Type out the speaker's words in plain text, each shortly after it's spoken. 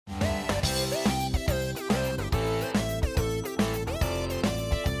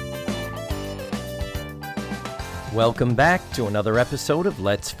Welcome back to another episode of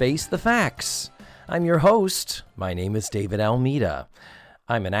Let's Face the Facts. I'm your host. My name is David Almeida.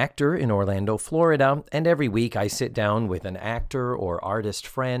 I'm an actor in Orlando, Florida, and every week I sit down with an actor or artist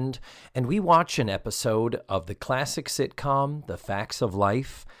friend, and we watch an episode of the classic sitcom, The Facts of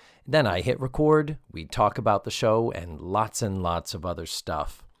Life. Then I hit record, we talk about the show, and lots of other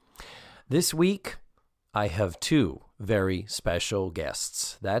stuff. This week, I have two very special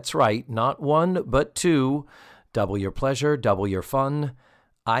guests. That's right, not one, but two. Double your pleasure, double your fun.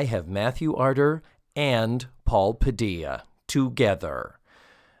 I have Matthew Arter and Paul Padilla together.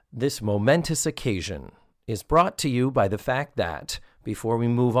 This momentous occasion is brought to you by the fact that before we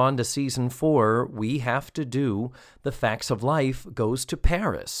move on to season 4, we have to do The Facts of Life Goes to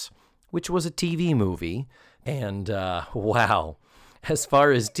Paris, which was a TV movie. And wow, as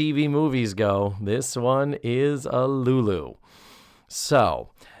far as TV movies go, this one is a Lulu. So,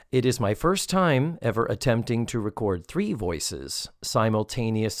 it is my first time ever attempting to record 3 voices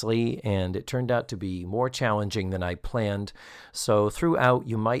simultaneously, and it turned out to be more challenging than I planned. So throughout,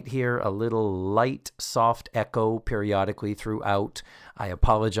 you might hear a little light, soft echo periodically throughout. I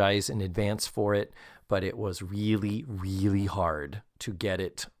apologize in advance for it, but it was really hard to get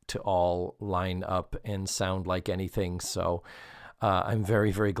it to all line up and sound like anything. So I'm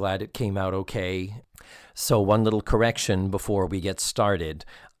very glad it came out okay. So one little correction before we get started.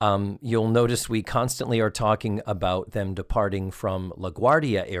 You'll notice we constantly are talking about them departing from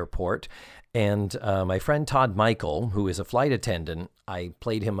LaGuardia Airport. And my friend Todd Michael, who is a flight attendant, I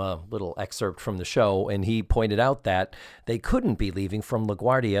played him a little excerpt from the show, and he pointed out that they couldn't be leaving from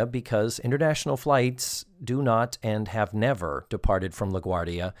LaGuardia because international flights do not and have never departed from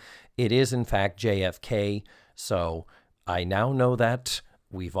LaGuardia. It is, in fact, JFK. So I now know that.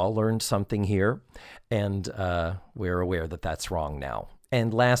 We've all learned something here, and we're aware that that's wrong now.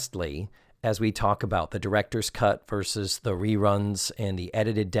 And lastly, as we talk about the director's cut versus the reruns and the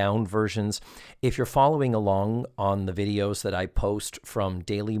edited down versions, if you're following along on the videos that I post from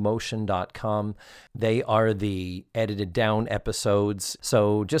dailymotion.com, they are the edited down episodes.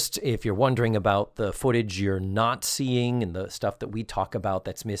 So just if you're wondering about the footage you're not seeing and the stuff that we talk about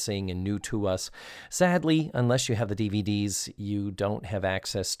that's missing and new to us, sadly, unless you have the DVDs, you don't have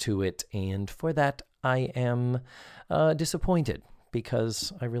access to it. And for that, I am disappointed,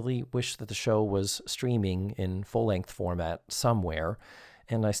 because I really wish that the show was streaming in full-length format somewhere,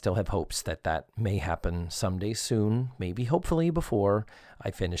 and I still have hopes that that may happen someday soon, maybe hopefully before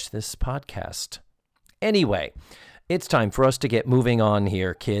I finish this podcast. Anyway, it's time for us to get moving on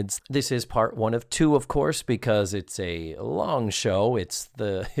here, kids. This is part 1 of 2, of course, because it's a long show. It's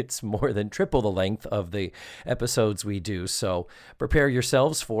more than triple the length of the episodes we do. So prepare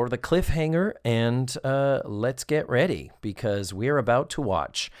yourselves for the cliffhanger, and let's get ready, because we're about to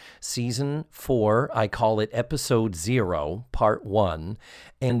watch season 4. I call it episode 0, part 1,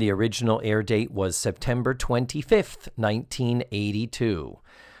 and the original air date was September 25th, 1982.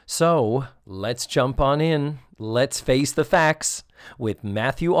 So let's jump on in. Let's face the facts with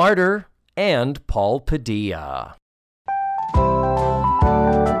Matthew Arter and Paul Padilla.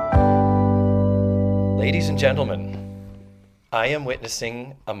 Ladies and gentlemen, I am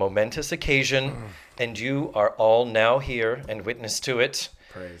witnessing a momentous occasion, and you are all now here and witness to it.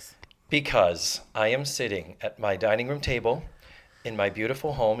 Praise. Because I am sitting at my dining room table in my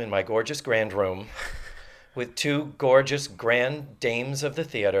beautiful home, in my gorgeous grand room, with 2 gorgeous grand dames of the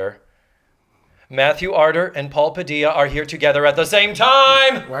theater. Matthew Arter and Paul Padilla are here together at the same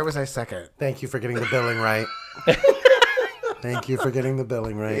time. Why was I second? Thank you for getting the billing right. Thank you for getting the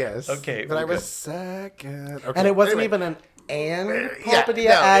billing right. Yes. Okay, But I good. was second. Okay. And it wasn't Anyway. even an Paul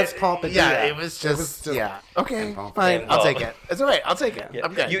Padilla as Paul Padilla. Yeah, it was just just- Okay, Paul fine. Padilla. I'll take it. It's all right. I'll take it. Yeah,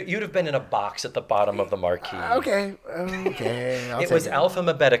 I'm good. You'd have been in a box at the bottom of the marquee. Okay. I'll It take was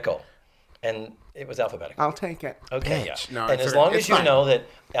alphabetical. And it was alphabetical. I'll take it. Okay, Bitch. yeah. No, And it's as okay. long It's as you fine. know that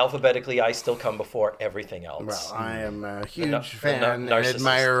alphabetically I still come before everything else. Well, I am a huge nar- fan the and narcissist.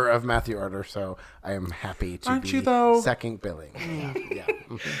 admirer of Matthew Arter, so I am happy to Aren't be you, though? second billing. Yeah.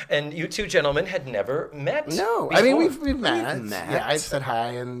 And you two gentlemen had never met. No, before. I mean we've met. met. Yeah, I said hi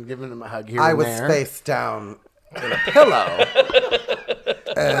and given him a hug here I and was there. face down in a pillow.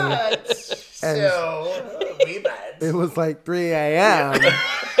 and So we met. it was like 3 a.m.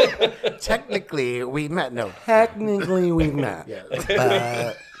 Technically, we met. No. Technically, we met. Yes.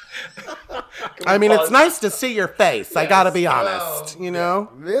 But I mean, it's nice to see your face. I gotta be honest. You know.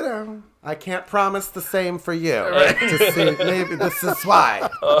 You know. I can't promise the same for you. To see, maybe this is why.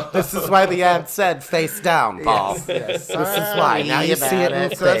 This is why the ad said face down, Paul. Yes. This is why. Now you see it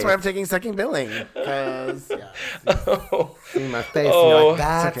in So that's why face. I'm taking second billing. Because, See my face, and you're like,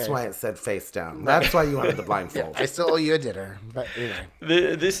 that's okay. why it said face down. That's why you wanted the blindfold. I still owe you a dinner. But anyway.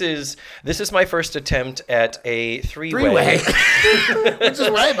 This is my first attempt at a three-way. Which is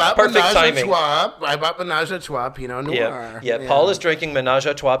why I bought Perfect Menage a timing. Trois. I bought Menage a Trois Pinot Noir. Yeah. Paul is drinking Menage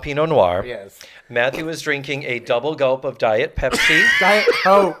a Trois Pinot Noir. Yes. Matthew is drinking a double gulp of Diet Pepsi. Diet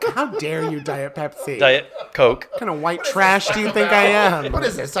Coke. How dare you, Diet Pepsi? Diet Coke. What kind of white trash do you think I am? What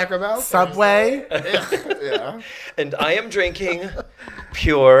is this, Taco Bell? Subway? Yeah. And I am drinking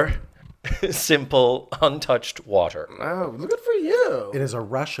pure, simple, untouched water. Oh, good for you. It is a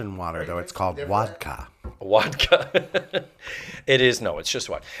Russian water, though. It's called vodka. Vodka. It's just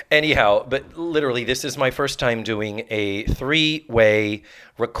what. Anyhow, but literally, this is my first time doing a three-way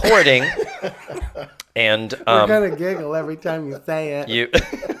recording. And We're going to giggle every time you say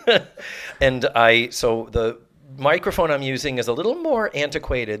it. so the microphone I'm using is a little more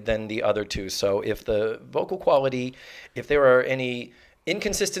antiquated than the other two. So if the vocal quality, if there are any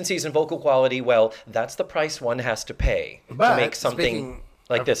inconsistencies in vocal quality, well, that's the price one has to pay to But make something speaking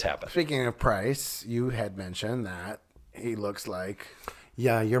like this happen. Speaking of price, you had mentioned that he looks like...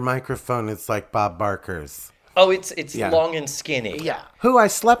 Yeah, your microphone is like Bob Barker's. Oh, it's Yeah. long and skinny. Yeah. Who I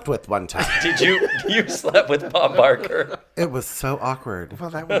slept with one time. Did you slept with Bob Barker? It was so awkward.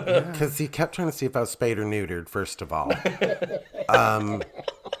 Well, that would... Yeah. Because he kept trying to see if I was spayed or neutered, first of all.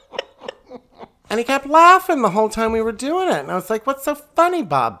 And he kept laughing the whole time we were doing it. And I was like, what's so funny,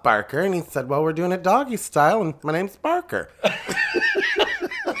 Bob Barker? And he said, well, we're doing it doggy style, and my name's Barker.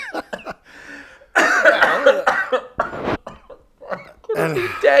 We'll be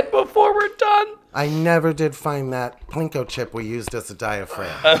dead before we're done. I never did find that Plinko chip we used as a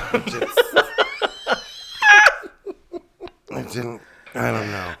diaphragm. I didn't, I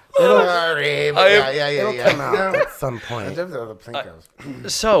don't know. Sorry. But yeah. Come out at some point. The Plinkos.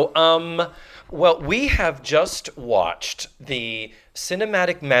 So, well, we have just watched the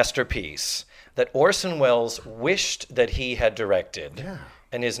cinematic masterpiece that Orson Welles wished that he had directed,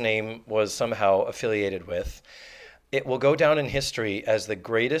 and his name was somehow affiliated with. It will go down in history as the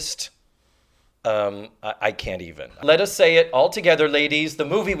greatest. I can't even. Let us say it all together, ladies. The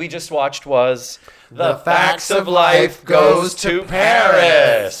movie we just watched was The Facts of Life Goes to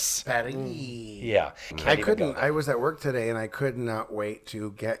Paris. Yeah. I couldn't. I was at work today, and I could not wait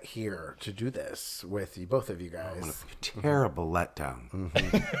to get here to do this with you, both of you guys. Terrible letdown.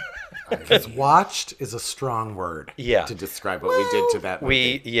 Because watched is a strong word to describe what we did to that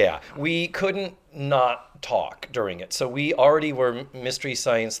movie. We couldn't not talk during it. So we already were Mystery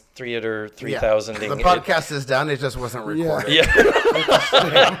Science Theater 3000. The podcast is done. It just wasn't recorded.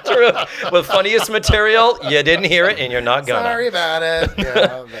 Yeah. True. With funniest material, you didn't hear it, and you're not gonna. Sorry about it.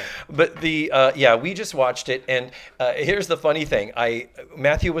 Yeah, But we just watched it, and here's the funny thing.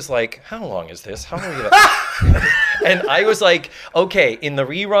 Matthew was like, "How long is this? How long is it?" And I was like, "Okay." In the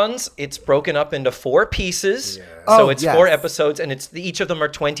reruns, it's broken up into 4 pieces, so it's 4 episodes, and each of them are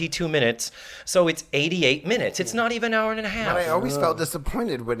 22 minutes, so it's 88 minutes. It's not even an hour and a half. But I always felt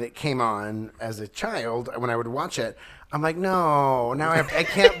disappointed when it came on as a child. When I would watch it, I'm like, no, now I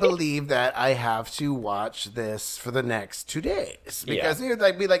can't believe that I have to watch this for the next 2 days because it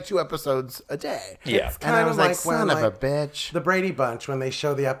would be like 2 episodes a day. Yeah. And I was like, when, son of a bitch. The Brady Bunch, when they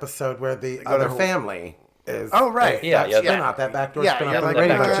show the episode where the other family is. Oh, right. That backdoor spin off you're the like,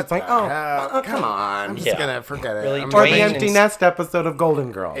 Brady what Bunch. It's like, the come on. I'm just going to forget it. Really I'm Or Dwayne the and Empty Nest episode of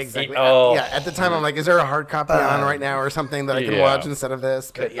Golden Girls. Exactly. Oh. Yeah, at the time, I'm like, is there a hard copy on right now or something that I can watch instead of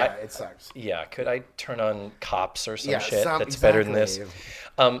this? But it sucks. Yeah, could I turn on Cops or some Yeah, shit that's better than this?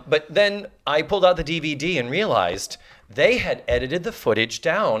 But then I pulled out the DVD and realized they had edited the footage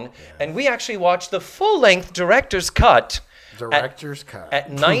down, and we actually watched the full-length director's cut. Director's cut.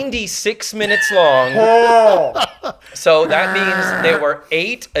 At 96 minutes long. So that means there were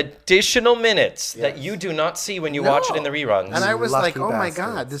 8 additional minutes that you do not see when you watch it in the reruns. And I was like, Lucky oh my bastards.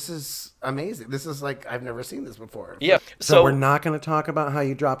 God, this is amazing. This is like, I've never seen this before. Yeah. So we're not going to talk about how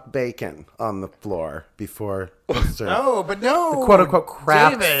you dropped bacon on the floor before you served. No, but no. The quote-unquote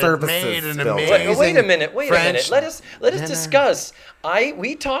craft David services made an building. amazing Wait a minute. French Let us dinner. discuss.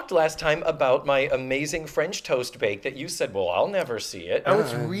 We talked last time about my amazing French toast bake that you said, well, I'll never see it. Oh,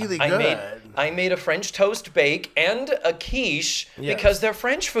 it's really good. I made a French toast bake and a quiche because they're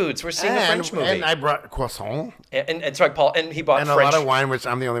French foods. We're seeing a French movie. And I brought croissant And it's right, Paul. And he bought and French. a lot of wine, which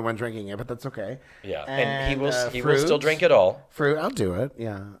I'm the only one drinking it, but that's okay. Yeah, and he will fruit. still drink it all. Fruit, I'll do it.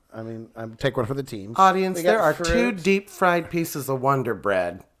 Yeah, I mean, I'll take one for the team. Audience, We got there are fruit. 2 deep fried pieces of Wonder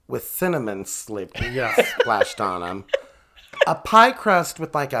Bread with cinnamon splashed on them. A pie crust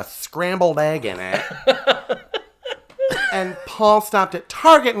with like a scrambled egg in it. And Paul stopped at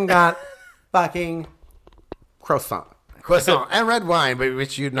Target and got fucking croissant. And red wine, but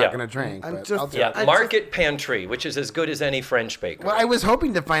which you're not going to drink. Market Pantry, which is as good as any French bakery. Well, I was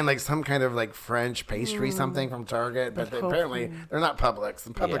hoping to find like some kind of like French pastry something from Target, but apparently they're not Publix.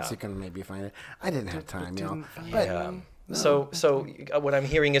 In Publix you can maybe find it. I didn't have time, But no. So what I'm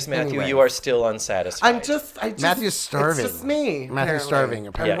hearing is, Matthew, you are still unsatisfied. I just Matthew's starving. It's just me. Matthew's starving.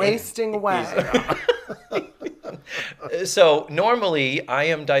 Apparently. I'm wasting away. So normally I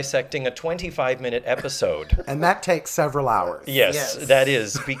am dissecting a 25-minute episode. And that takes several hours. Yes, that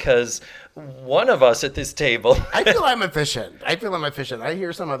is because one of us at this table. I feel I'm efficient. I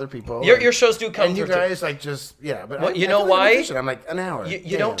hear some other people. Your shows do come and you through. guys like just but well, you know why? I'm like an hour.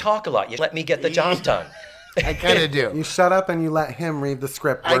 You don't talk a lot. You let me get the job done. I kind of do. You shut up and you let him read the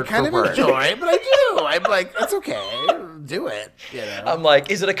script word I kind of for word. enjoy it, but I do. I'm like, it's okay. Do it. I'm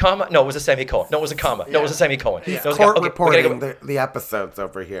like, is it a comma? No, it was a semicolon. No, it was a comma. No, it was a semicolon. He's No, court okay, reporting the episodes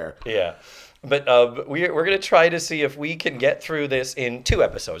over here. Yeah. But we're going to try to see if we can get through this in 2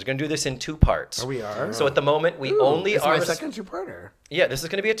 episodes. We're going to do this in 2 parts. Oh, we are? So at the moment, we only it's are... my second two-parter. Yeah, this is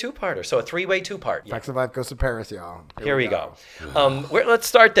going to be a 2-parter. So a 3-way 2-part. Facts of Life goes to Paris, y'all. Here we go. Let's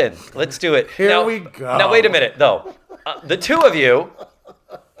start then. Let's do it. Here we go. Now, wait a minute, though. The two of you...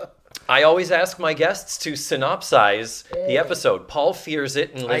 I always ask my guests to synopsize the episode. Paul fears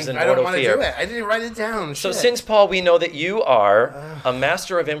it and lives in I don't mortal want to fear. do it. I didn't write it down. So Shit. since, Paul, we know that you are a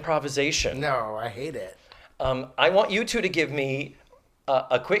master of improvisation. No, I hate it. I want you two to give me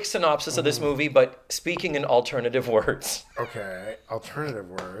a quick synopsis of this movie, but speaking in alternative words. Okay, alternative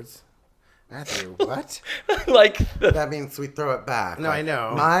words. Matthew, what? That means we throw it back. No, I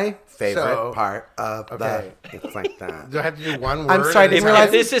know. My favorite part of okay. it's like that. Do I have to do one word? I'm sorry, I didn't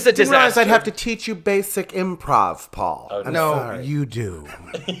realize this is a didn't realize I'd disaster. have to teach you basic improv, Paul. I'm No, sorry. you do.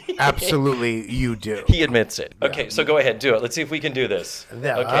 Absolutely, you do. He admits it. Okay, so go ahead, do it. Let's see if we can do this.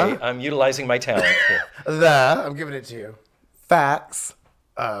 Okay, I'm utilizing my talent here. I'm giving it to you. Facts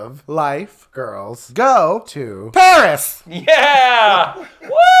Of life girls go to Paris. Yeah!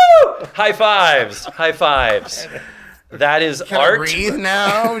 Woo! High fives. High fives. That is Can I art. breathe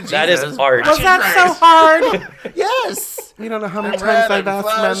now? That is Jesus. art. Was that so hard? Yes. You don't know how many I'm times red, I've I'm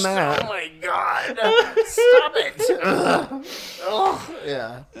asked flushed. men that. Oh my god! Stop it! Ugh. Oh,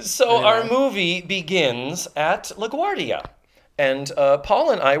 yeah. So our movie begins at LaGuardia. And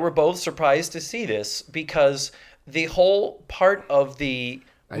Paul and I were both surprised to see this because the whole part of the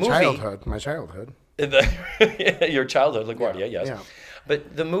movie... My childhood. Your childhood, LaGuardia, yes. yeah.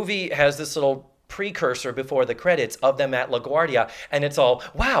 But the movie has this little precursor before the credits of them at LaGuardia, and it's all,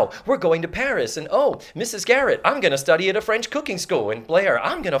 wow, we're going to Paris, and oh, Mrs. Garrett, I'm going to study at a French cooking school, and Blair,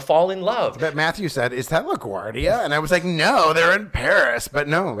 I'm going to fall in love. But Matthew said, "Is that LaGuardia?" And I was like, "No, they're in Paris." But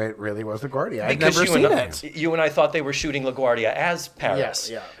no, it really was LaGuardia. I'd never seen it. You and I thought they were shooting LaGuardia as Paris,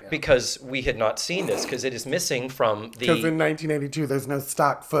 Yeah. because we had not seen this, because it is missing from Because in the... 1982, there's no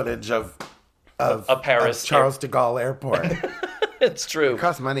stock footage of Paris Charles de Gaulle Airport. It's true. It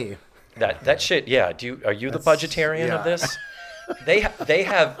costs money. That shit, yeah. Are you the budgetarian of this? They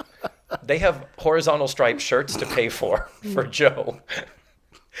have horizontal striped shirts to pay for Joe.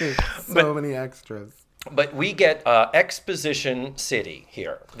 So many extras. But we get Exposition City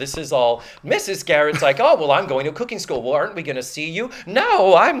here. This is all, Mrs. Garrett's like, oh, well, I'm going to cooking school. Well, aren't we going to see you?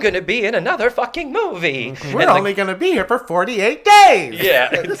 No, I'm going to be in another fucking movie. We're only going to be here for 48 days. Yeah,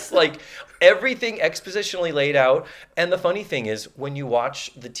 it's like everything expositionally laid out. And the funny thing is, when you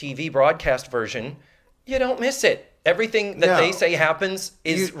watch the TV broadcast version, you don't miss it. Everything that they say happens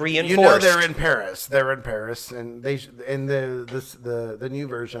is reinforced. You know they're in Paris. They're in Paris, and they in the new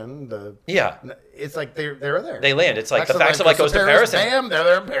version. It's like they're there. They land. It's like the Facts of Life goes to Paris. Bam,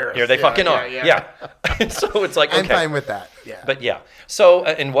 they're in Paris. Here they fucking are. Yeah. So it's like, okay. I'm fine with that. Yeah. But yeah. So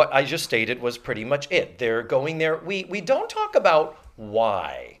and what I just stated was pretty much it. They're going there. We don't talk about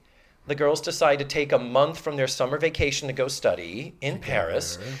why. The girls decide to take a month from their summer vacation to go study in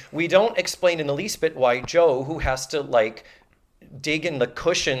Paris. We don't explain in the least bit why Joe, who has to like dig in the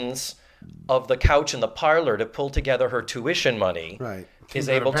cushions of the couch in the parlor to pull together her tuition money, is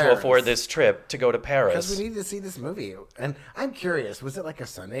able to afford this trip to go to Paris. Because we need to see this movie. And I'm curious, was it like a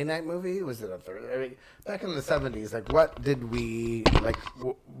Sunday night movie? Was it a Thursday? I mean, back in the 70s, like what did we, like,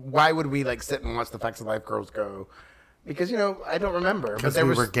 why would we like sit and watch The Facts of Life Girls Go? Because, I don't remember. Because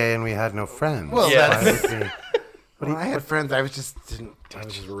we were gay and we had no friends. Well, yeah. I had friends. I was just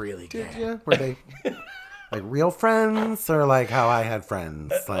really gay. Did you? Were they? Like real friends or like how I had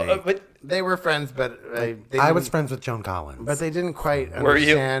friends? Like But They were friends, but I was friends with Joan Collins. But they didn't quite Were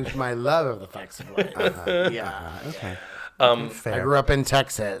you? understand my love of the facts of life. Yeah. okay. I Fair. grew up in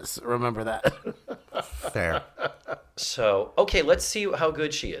Texas. Remember that? Fair. so, okay, let's see how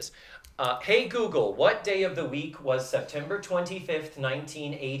good she is. Hey Google, what day of the week was September 25th,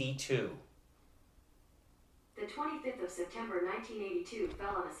 1982? The 25th of September 1982 fell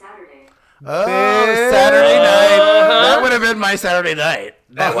on a Saturday. Oh, Saturday night. That would have been my Saturday night.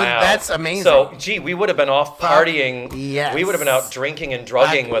 That's amazing. So, gee, we would have been off partying. Yes. We would have been out drinking and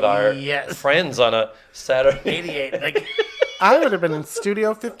drugging with our friends on a Saturday. 88. Like, I would have been in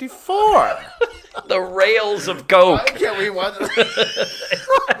Studio 54. The rails of why coke. can't we watch?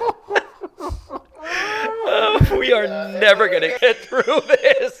 We are never going to get through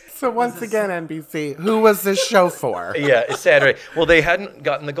this. So once again, NBC, who was this show for? Yeah, it's Saturday. Well, they hadn't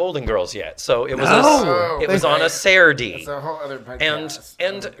gotten the Golden Girls yet, so it was No. it was on a Saturday. It's a whole other podcast.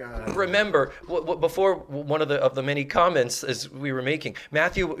 And remember, before one of the many comments as we were making,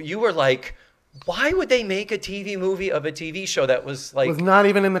 Matthew, you were like, why would they make a TV movie of a TV show that was like Was not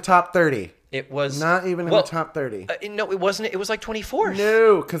even in the top 30. it was Not even in the top 30. No, it wasn't. It was like 24th.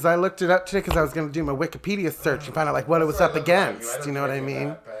 No, because I looked it up today because I was going to do my Wikipedia search and find out like what it was up against. You know what I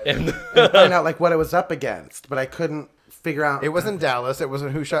mean? And Find out like what it was up against, but I couldn't figure out. It wasn't Dallas. It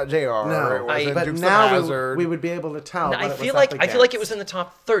wasn't Who Shot JR. No, It wasn't but Dukes of now Hazzard. we would be able to tell. I what feel was like up I feel like it against. was in the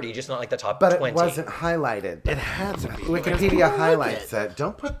top 30, just not like the top But 20. it wasn't highlighted. It had to be. Wikipedia highlights it.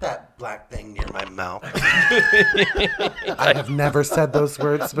 Don't put that black thing near my mouth. I have never said those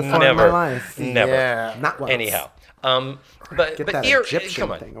words before in my Never. life. Never. Yeah. Not once. Anyhow, but Get but that Egyptian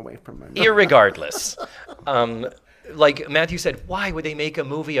come on. thing away from my mouth. Irregardless, like Matthew said, why would they make a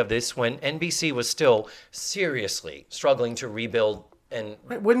movie of this when NBC was still seriously struggling to rebuild? And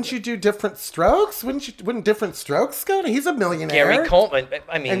Wait, wouldn't you do Different Strokes? Wouldn't Different Strokes go? He's a millionaire. Gary Coleman,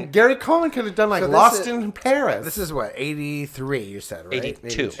 I mean, And Gary Coleman could have done like So this Lost is- in Paris. This is what, 83, you said, right?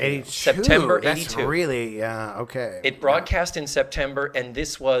 82. 82. September That's 82. really, yeah, okay. it broadcast in September, and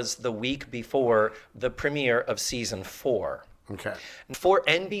this was the week before the premiere of season 4. Okay. For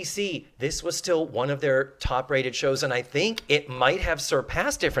NBC, this was still one of their top-rated shows, and I think it might have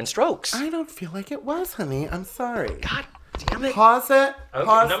surpassed Different Strokes. I don't feel like it was, honey. I'm sorry. God damn it! Pause it. Okay,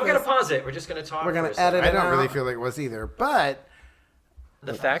 Pause now we're gonna this. pause it. We're just gonna talk. We're gonna for a second. edit I it don't really out. feel like it was either, but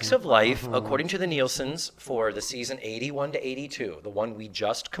The Facts of Life, according to the Nielsen's, for the season 81 to 82, the one we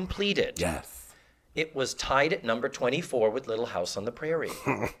just completed. Yes. It was tied at number 24 with Little House on the Prairie.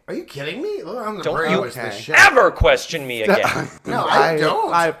 are you kidding me? Little House on the Don't Prairie you was the Okay. shit. Ever question me again? No, I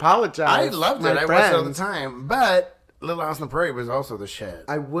don't. I apologize. I loved it. my I watched it all the friends. time, but Little House on the Prairie was also the shit.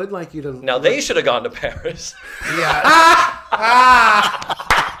 I would like you to. Now they should have gone to Paris. Yeah.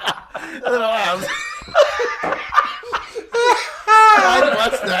 Little House. I'd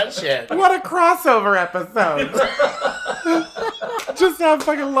watch that shit. What a crossover episode. Just have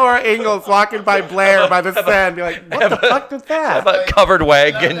fucking Laura Ingalls walking by Blair by the sand, be like, what the fuck is that? A covered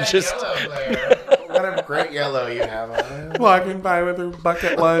wagon, just What a great yellow you have on it. Walking by with her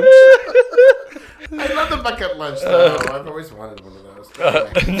bucket lunch. I love the bucket lunch though. I've always wanted one of those.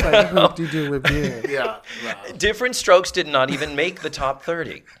 Like, hoop-de-doo with you. Yeah. Wow. Different Strokes did not even make the top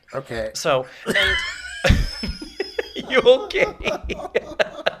 30. Okay. So, and you okay?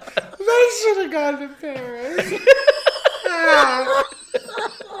 They should have gone to Paris.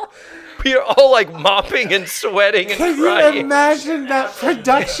 We are all like mopping and sweating and Can you crying. imagine that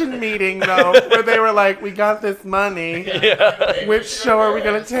production meeting, though, where they were like, we got this money. Which show are we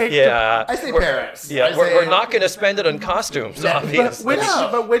going to take? Yeah. I say Paris. Yeah, I we're say- not going to spend it on costumes, obviously.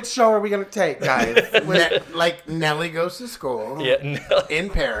 But which show are we going to take, guys? Like Nellie goes to school Yeah, no. in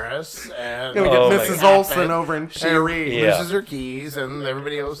Paris, and Gonna get Oh my Mrs. God. Olsen over in she Paris. Yeah. loses her keys, and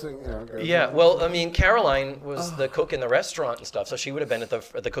everybody else, goes Yeah, well, I mean, Caroline was the cook in the restaurant and stuff, so she would have been at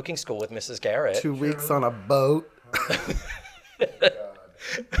the cooking school with Mrs. Garrett. 2 weeks on a boat.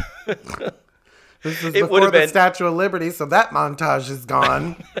 This is It before would've the been- Statue of Liberty, so that montage is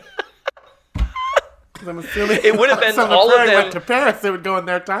gone. 'Cause I'm assuming It would have been so the all of Prairie them- went to Paris, it would go in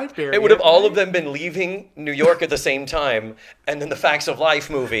their time period. It would have all of them been leaving New York at the same time, and then the Facts of Life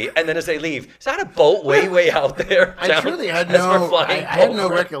movie, and then as they leave, is that a boat way out there? I down- truly had as we're no, flying I had no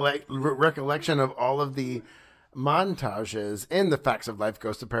over? recollection of all of the montages in The Facts of Life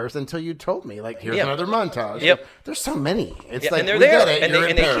Goes to Paris until you told me. Like, here's Yeah. another montage. Yep. There's so many. It's Yeah, like, and they're we there, get it. and You're they-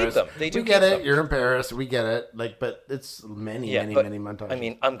 in and they keep Paris. them. They do we get keep it. them. You're in Paris. We get it. Like, but it's many, Yeah, many, but, many montages. I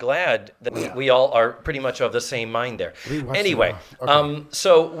mean, I'm glad that we all are pretty much of the same mind there. watched Anyway, them all. Okay.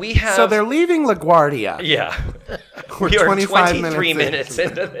 so we have... So they're leaving LaGuardia. Yeah. We're We are 25 23 minutes minutes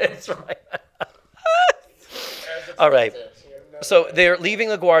into this, right? All right. So they're leaving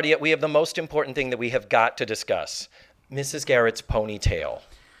LaGuardia. We have the most important thing that we have got to discuss. Mrs. Garrett's ponytail.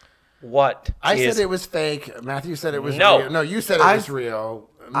 I said it was fake. Matthew said it was No. real. No, you said it was real.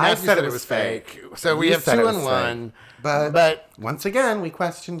 Matthew said it was fake. So we You have said it 2 was and fake. 1. But once again, we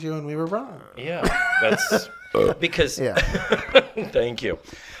questioned you and we were wrong. Yeah, that's because. Yeah. Thank you.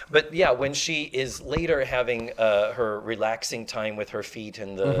 But yeah, when she is later having her relaxing time with her feet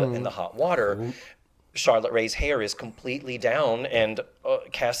in the hot water, Charlotte Rae's hair is completely down and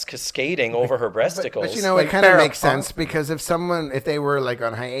cascading over her breasticles. But you know, it kind of makes sense because if they were like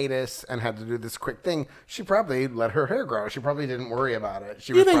on hiatus and had to do this quick thing, she probably let her hair grow. She probably didn't worry about it.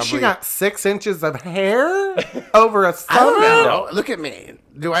 You think she got 6 inches of hair over a summer? I don't know. Look at me.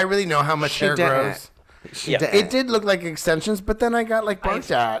 Do I really know how much hair didn't. grows? She Yeah. didn't. It did look like extensions, but then I got like barked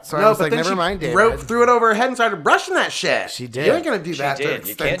at. So I No, was but like, then never she mind, David. threw it over her head and started brushing that shit. She did. You ain't gonna do She that. to did.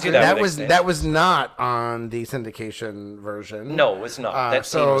 You can't do extensions. that. That with was extensions. that was not on the syndication version. No, it was not. That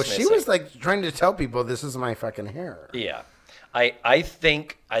scene so was she missing. was like trying to tell people this is my fucking hair. Yeah. I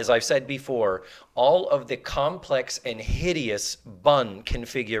think, as I've said before, all of the complex and hideous bun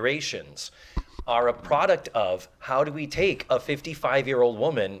configurations are a product of how do we take a 55-year-old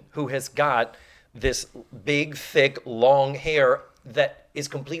woman who has got this big, thick, long hair that is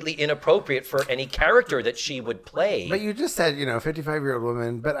completely inappropriate for any character that she would play. But you just said, 55-year-old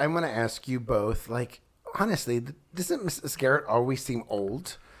woman. But I want to ask you both, like, honestly, doesn't Mrs. Garrett always seem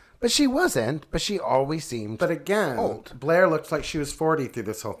old? But she wasn't. But she always seemed. But again, old. Blair looks like she was 40 through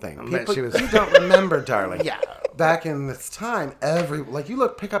this whole thing. bet People, she was- you don't remember, darling. Yeah. Back in this time,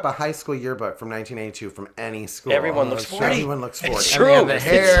 pick up a high school yearbook from 1982 from any school. Everyone looks 40. Everyone looks 40. It's And true. they have the It's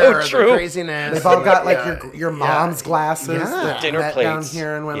hair, so true. the craziness. They've all got like Yeah. your mom's glasses Yeah. that Dinner met down plates.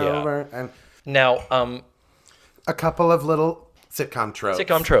 here and went Yeah. over, and Now, a couple of little sitcom tropes.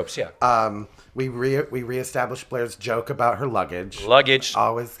 sitcom tropes, yeah. We reestablished Blair's joke about her luggage. Luggage.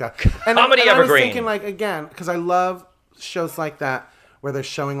 Always got Comedy and I was evergreen. thinking, like, again, because I love shows like that where they're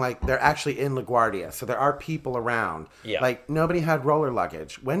showing like they're actually in LaGuardia, so there are people around. Yeah. Like nobody had roller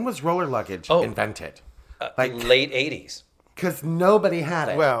luggage. When was roller luggage invented? Like Late 80s. because nobody had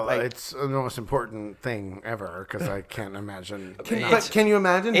it. Well, like, it's the most important thing ever because I can't imagine. but can you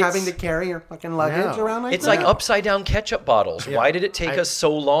imagine it's- having to carry your fucking luggage No. around like It's that? like upside down ketchup bottles. Why did it take us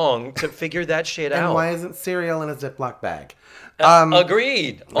so long to figure that shit And out? why isn't cereal in a Ziploc bag?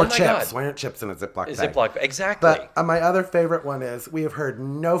 Agreed. Oh Or my chips. god. Why aren't chips in a Ziploc bag? Ziploc. Exactly. But my other favorite one is we have heard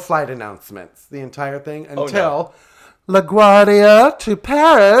no flight announcements the entire thing no. until LaGuardia to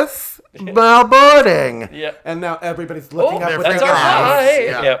Paris, now boarding. Yeah. And now everybody's looking Oh, up with that's their our eyes, flight.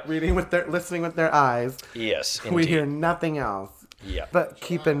 Yeah. Yeah. reading listening with their eyes. Yes, indeed. We hear nothing else. Yeah. But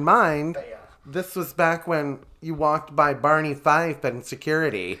keep in mind, this was back when you walked by Barney Fife and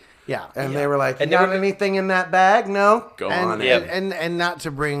security. Yeah. And they were like, you And they got were- anything in that bag? No? Go on And, in. and not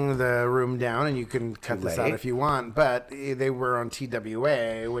to bring the room down, and you can cut this out late. if you want, but they were on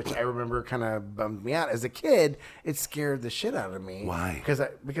TWA, which I remember kind of bummed me out. As a kid, it scared the shit out of me. Why?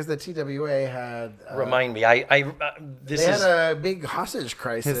 Because the TWA had Remind me. This they is had a big hostage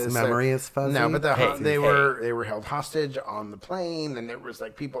crisis. His memory is fuzzy? No, but they hey. were held hostage on the plane, and there was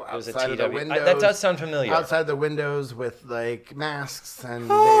like people was a outside of the TWA. windows. That does sound familiar. Outside the windows with like masks, and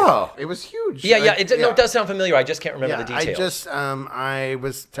Oh. it was huge. yeah, Like, no, it does sound familiar. I just can't remember the details. I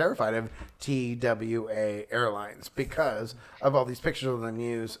was terrified of TWA Airlines because of all these pictures on the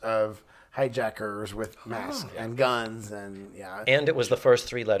news of hijackers with masks and guns and And it was the first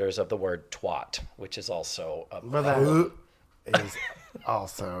 3 letters of the word twat, which is also a well, that is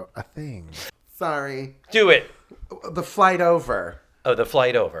also a thing. Sorry. Do it. The flight over. Oh, the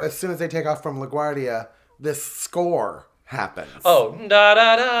flight over. As soon as they take off from LaGuardia, this score happens. Oh, da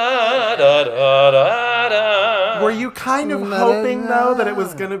da da da da da da. Were you kind of hoping though that it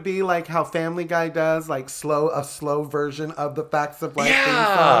was gonna be like how Family Guy does, like a slow version of the Facts of Life theme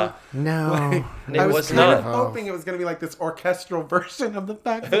Yeah. song? No, It I was was kind of not. hoping it was gonna be like this orchestral version of the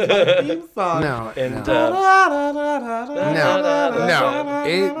Facts of Life theme song. no, And no.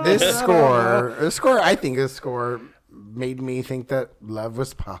 This score, I think this score made me think that love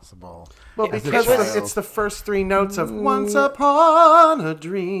was possible. Well, As a because child. it's the first 3 notes of "Once Upon a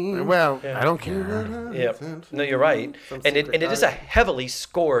Dream." Well, I don't care. yeah, no, you're right, and it is a heavily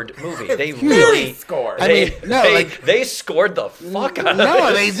scored movie. They hugely really scored. They, I mean, no, they, like- they scored the fuck out of No,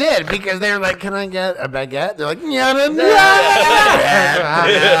 it. they did because they were like, "Can I get a baguette?" They're like, "Nyah,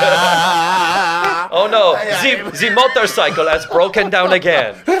 Oh no, the motorcycle has broken down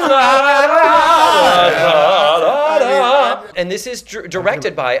again. And this is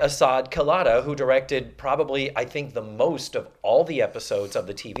directed by Asad Kalata, who directed probably, I think, the most of all the episodes of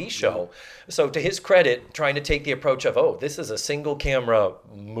the TV show. So to his credit, trying to take the approach of, oh, this is a single camera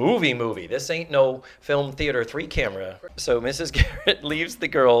movie. This ain't no film theater 3 camera. So Mrs. Garrett leaves the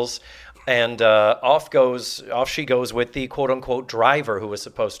girls and off she goes with the quote unquote driver who was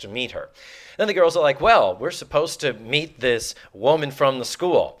supposed to meet her. Then the girls are like, well, we're supposed to meet this woman from the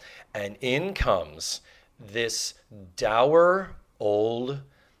school. And in comes this dour, old,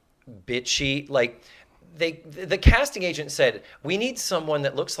 bitchy, like, the casting agent said, we need someone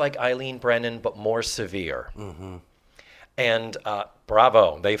that looks like Eileen Brennan, but more severe. Mm-hmm. And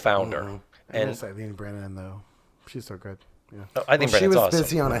bravo, they found her. I miss Eileen Brennan, though. She's so good. Yeah. Oh, I think she was awesome.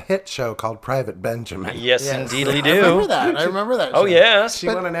 busy on a hit show called Private Benjamin. Yes, indeed we do. I remember that. Oh, show. yes. She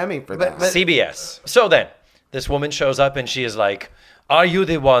won an Emmy for that. CBS. So then, this woman shows up and she is like, are you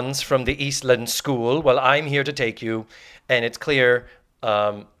the ones from the Eastland School? Well, I'm here to take you. And it's clear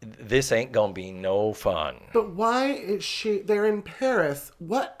this ain't gonna be no fun. But why is they're in Paris.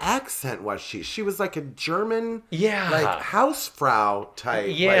 What accent was she? She was like a German, like Hausfrau type.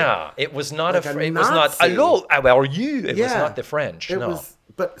 Yeah, like, it was not like it was not, hello, how are you? It was not the French, it no. was,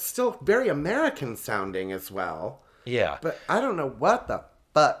 but still very American sounding as well. Yeah. But I don't know what the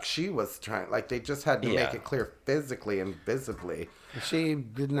fuck she was trying. Like, they just had to make it clear physically and visibly. She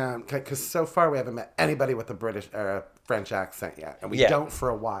did not. Because so far we haven't met anybody with a British or French accent yet. And we don't for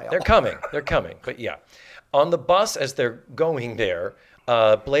a while. They're coming. But yeah. On the bus as they're going there,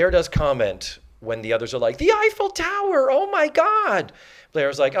 Blair does comment when the others are like, the Eiffel Tower, oh my God.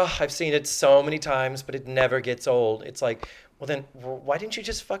 Blair's like, oh, I've seen it so many times, but it never gets old. It's like, well then, why didn't you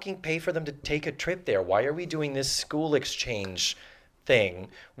just fucking pay for them to take a trip there? Why are we doing this school exchange thing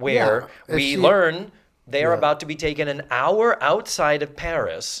where we learn they are about to be taken an hour outside of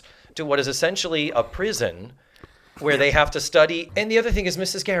Paris to what is essentially a prison where they have to study. And the other thing is,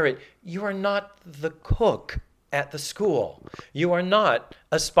 Mrs. Garrett, you are not the cook at the school. You are not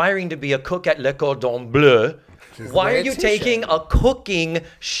aspiring to be a cook at Le Cordon Bleu. Why are you taking a cooking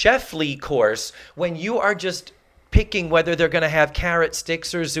chefly course when you are just picking whether they're going to have carrot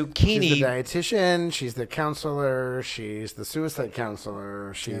sticks or zucchini? She's the dietitian. She's the counselor. She's the suicide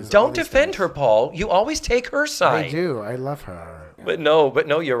counselor. Don't defend her, Paul. You always take her side. I do. I love her. But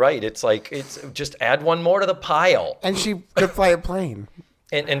no, you're right. It's like, it's just add one more to the pile. And she could fly a plane.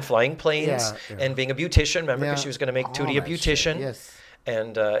 And flying planes and being a beautician. Remember, because she was going to make Tootie a beautician. Shit. Yes.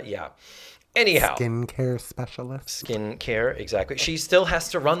 And anyhow. Skincare specialist. Skincare, exactly. She still has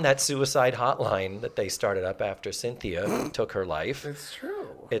to run that suicide hotline that they started up after Cynthia took her life. It's true.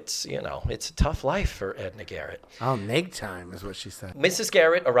 It's, it's a tough life for Edna Garrett. I'll make time is what she said. Mrs.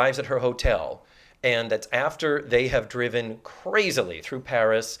 Garrett arrives at her hotel. And that's after they have driven crazily through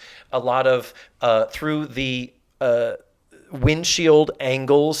Paris, a lot of through the windshield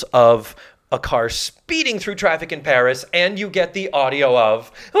angles of a car speeding through traffic in Paris, and you get the audio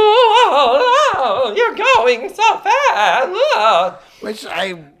of, oh, you're going so fast. Which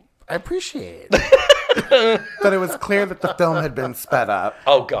I appreciate. But it was clear that the film had been sped up.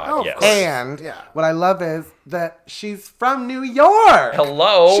 Oh, God, yes. And what I love is that she's from New York.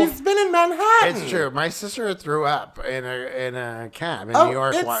 Hello. She's been in Manhattan. It's true. My sister threw up in a cab in New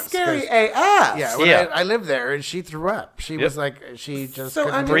York it's once. scary AF. Yeah, I lived there, and she threw up. She was like, she just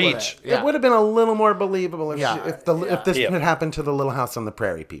couldn't deal with it. It would have been a little more believable if this had happened to the Little House on the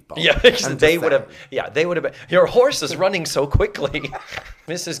Prairie people. Yeah, they would have. Yeah, they would have been. Your horse is running so quickly.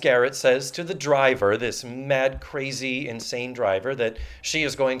 Mrs. Garrett says to the driver, this mad, crazy, insane driver, that she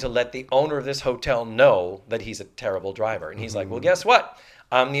is going to let the owner of this hotel know that he's a terrible driver. And he's like, well, guess what?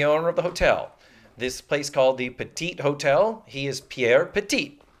 I'm the owner of the hotel. This place called the Petit Hotel. He is Pierre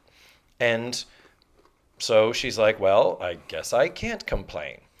Petit. And so she's like, well, I guess I can't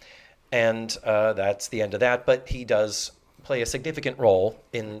complain. And that's the end of that. But he does play a significant role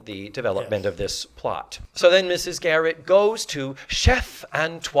in the development of this plot. So then Mrs. Garrett goes to Chef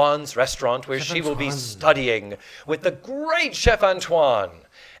Antoine's restaurant where she will be studying with the great Chef Antoine.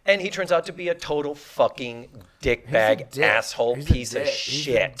 And he turns out to be a total fucking dickbag asshole piece of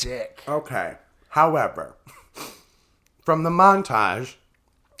shit. He's a dick. Okay. However, from the montage,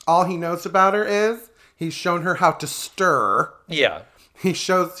 all he knows about her is he's shown her how to stir. Yeah. He's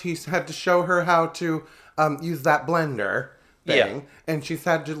had to show her how to use that blender thing, and she's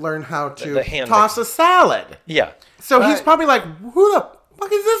had to learn how to toss a salad. Yeah. So he's probably like, who the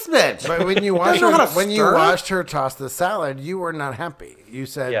fuck is this bitch? But when you watched her toss the salad, you were not happy. You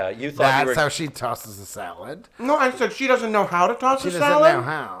said, you thought that's how she tosses the salad. No, I said she doesn't know how to toss a salad. She doesn't know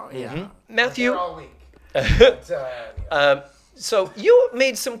how. Yeah. Mm-hmm. Matthew. All week. So you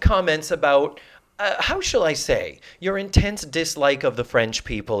made some comments about how shall I say, your intense dislike of the French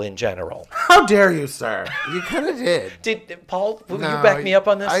people in general. How dare you, sir? You kind of did. Paul, will No, you back me up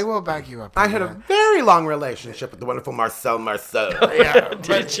on this? I will back you up. I on had a that. very long relationship with the wonderful Marcel Marceau. Yeah,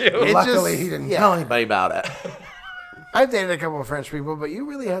 Did you? it Luckily, just- he didn't yeah. tell anybody about it. I've dated a couple of French people, but you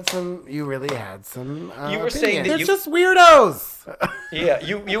really had some. You were saying that They're you- just weirdos. Yeah,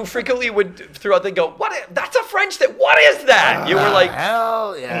 you frequently would throughout the go, that's a French thing. What is that? You were like,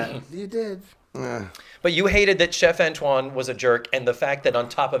 hell yeah, you did. but you hated that Chef Antoine was a jerk, and the fact that on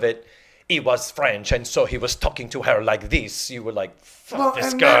top of it, he was French, and so he was talking to her like this. You were like, fuck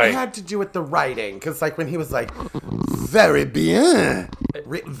this and guy. that had to do with the writing, because like when he was like, very bien,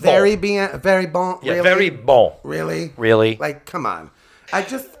 very bien, very bon, Yeah, really? very bon. Really? Really? Like, come on. It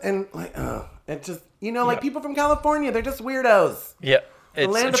just, like people from California, they're just weirdos. Yeah, The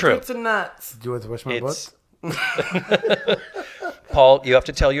land it's of true. fruits and nuts. Do you want to wish my It's book? Paul, you have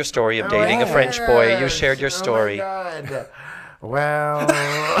to tell your story of dating a French boy. You shared your story. Oh my God. Well,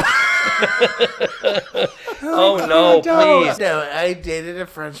 Oh no, please. no, I dated a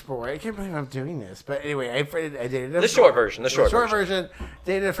French boy. I can't believe I'm doing this, but anyway, I dated The short version. The short version.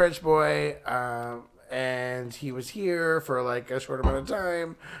 Dated a French boy, and he was here for like a short amount of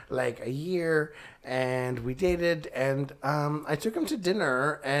time, like a year, and we dated, and I took him to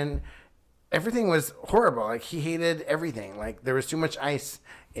dinner, and everything was horrible. Like he hated everything. Like there was too much ice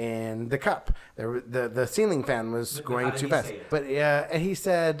in the cup. The ceiling fan was going too fast. But yeah, and he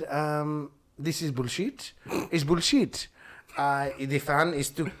said, "This is bullshit. It's bullshit. The fan is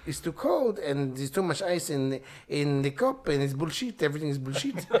too cold, and there's too much ice in the cup, and it's bullshit. Everything is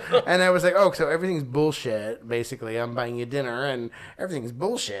bullshit." And I was like, "Oh, so everything's bullshit. Basically, I'm buying you dinner, and everything's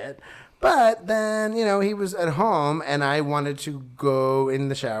bullshit." But then, he was at home, and I wanted to go in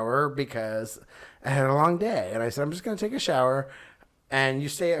the shower because I had a long day. And I said, I'm just going to take a shower, and you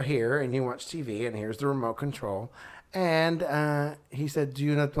stay out here, and you watch TV, and here's the remote control. And he said, do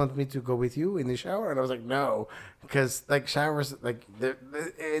you not want me to go with you in the shower? And I was like, no, because, like, showers, like,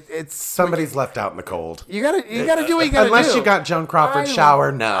 it's... Somebody's left out in the cold. You gotta do what you gotta do. Unless you got Joan Crawford's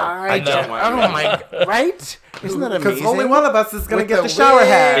shower, no. I don't want you. Oh, my... Right? Isn't that amazing? Because only one of us is going With to get the shower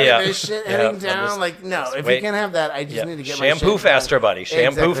head. wig, Yeah. the shit Yeah. heading I'm down. just- Like, no, if wait. you can't have that, I just need to get my Shampoo shit faster, done. buddy.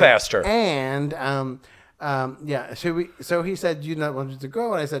 Shampoo faster. And yeah, so he said, "Do you not want me to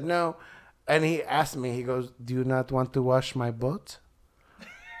go?" And I said, "No." And he asked me, he goes, "Do you not want to wash my butt?"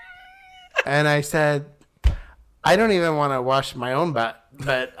 And I said, "I don't even want to wash my own butt,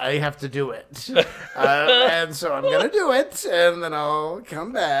 but I have to do it." And so I'm gonna do it, and then I'll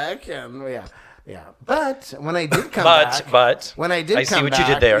come back, and yeah. But when I did come back, when I did I come see what back,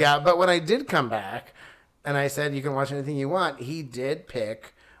 you did there. Yeah, but when I did come back, and I said, "You can watch anything you want," he did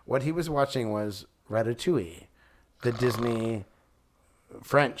pick. What he was watching was Ratatouille, the Disney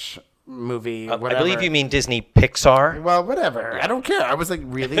French movie. I Whatever. believe you mean Disney Pixar. Well, whatever. I don't care. I was like,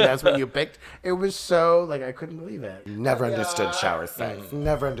 really? That's what you picked? It was so, like, I couldn't believe it. Never understood shower sex.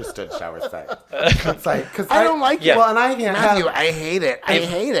 Never understood shower sex. It's like, because I don't like Yeah. it. Well, and I can't Matthew, have. I hate it. I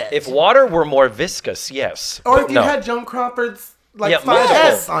hate it. If water were more viscous, yes. Or But if you no. had Joan Crawford's like Yeah, 5 multiple.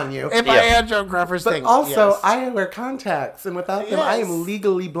 S on you. If Yeah. I had Joan Crawford's But thing. also, yes. I wear contacts, and without them, I Yes. am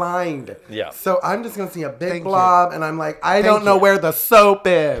legally blind. Yeah. So I'm just gonna see a big Thank blob, and I'm like, I don't Thank know you. where the soap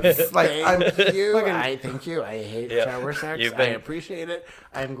is. Like, I'm Thank you. fucking- I thank you. I hate Yeah. shower sex. You've I been- appreciate it.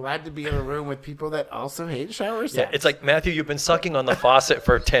 I'm glad to be in a room with people that also hate shower sex. Yeah, it's like, Matthew, you've been sucking on the faucet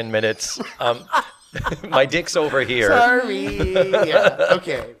for 10 minutes. My dick's over here. Sorry. Yeah.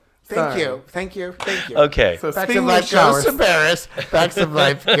 Okay. Thank Sorry. you. Thank you. Thank you. Okay. So Facts speaking of of life showers, goes to Paris. Facts of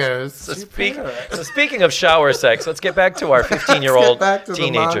life goes So, to Paris. so speaking of shower sex, let's get back to our 15-year-old get back to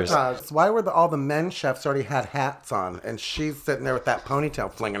teenagers. the montage. Why were all the men chefs already had hats on, and she's sitting there with that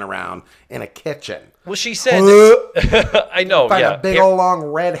ponytail flinging around in a kitchen? Well, she said, I know, Find yeah. a big old long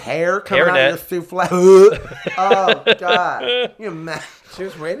red hair coming out Hairnet. of your souffle. Oh God! You imagine? She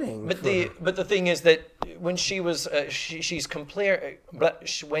was waiting. But the thing is that when she was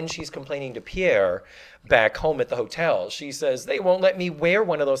when she's complaining to Pierre back home at the hotel, she says they won't let me wear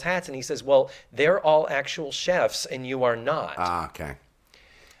one of those hats, and he says, "Well, they're all actual chefs, and you are not." Ah, okay.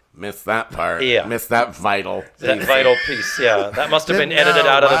 Missed that part. Yeah. Missed that vital. That piece. vital piece, yeah, that must have been edited No,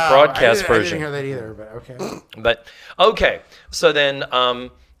 out of the wow. broadcast I version. didn't hear that either, but okay. But okay, so then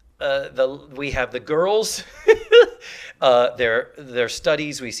we have the girls, their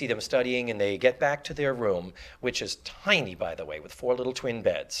studies. We see them studying, and they get back to their room, which is tiny, by the way, with 4 little twin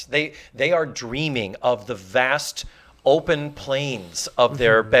beds. They are dreaming of the vast open plains of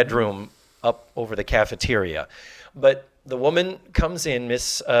their bedroom up over the cafeteria. But the woman comes in,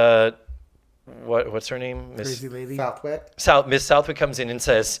 Miss what's her name? Crazy lady. Southwick. Miss Southwick comes in and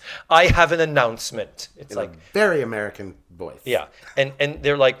says, "I have an announcement." It's like, Very American voice. yeah. And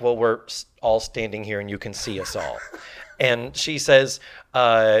they're like, "Well, we're all standing here and you can see us all." And she says,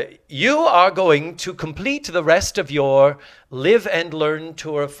 "You are going to complete the rest of your Live and Learn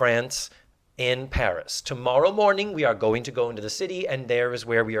Tour of France in Paris. Tomorrow morning, we are going to go into the city, and there is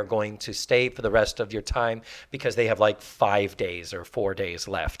where we are going to stay for the rest of your time," because they have like 5 days or 4 days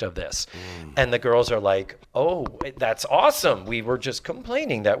left of this. And the girls are like, "Oh, that's awesome. We were just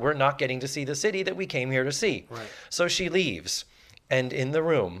complaining that we're not getting to see the city that we came here to see." Right. So she leaves, and in the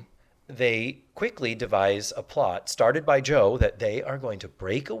room, they quickly devise a plot started by Joe that they are going to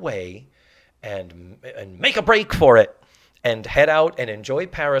break away and make a break for it and head out and enjoy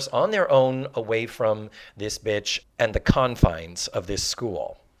Paris on their own, away from this bitch and the confines of this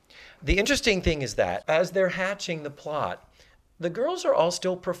school. The interesting thing is that as they're hatching the plot, the girls are all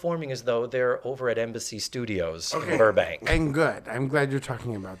still performing as though they're over at Embassy Studios in Burbank. And good. I'm glad you're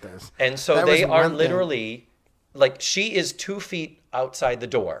talking about this. And so That they was are one thing. literally, like, she is 2 feet outside the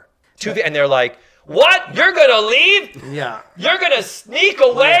door. 2 feet, and they're like, "What? You're going to leave? Yeah. You're going to sneak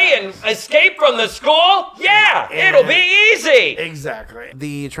away and escape from the school? Yeah, it'll be easy." Exactly.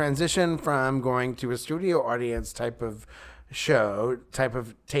 The transition from going to a studio audience type of show, type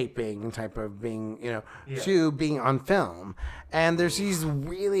of taping, type of being, to being on film. And there's these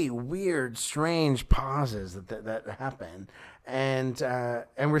really weird, strange pauses that happen. And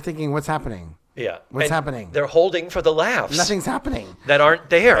we're thinking, what's happening? Yeah. What's And happening? They're holding for the laughs. Nothing's happening. That aren't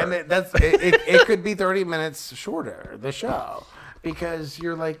there. And it could be 30 minutes shorter, the show. Because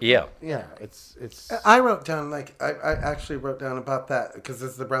you're like, Yeah. it's I wrote down, like, I actually wrote down about that because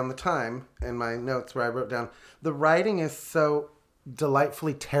this is around the time in my notes where I wrote down the writing is so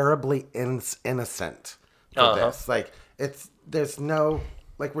delightfully, terribly innocent for this. Like, there's no,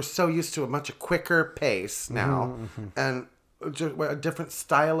 like, we're so used to a much quicker pace now and just a different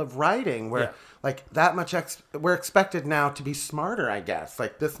style of writing where, like, that much, we're expected now to be smarter, I guess.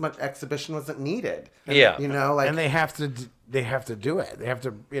 Like, this much exhibition wasn't needed. Yeah. You know, like. and they have to do it. They have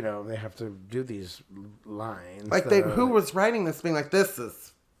to, they have to do these lines. Like, who was writing this being like, this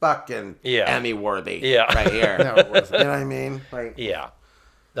is fucking Emmy worthy right here. No, it wasn't. You know what I mean? Like, Yeah.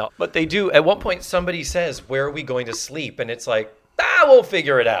 No, but they do. At one point, somebody says, "Where are we going to sleep?" And it's like, we'll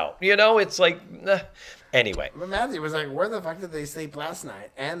figure it out. It's like, anyway. But Matthew was like, where the fuck did they sleep last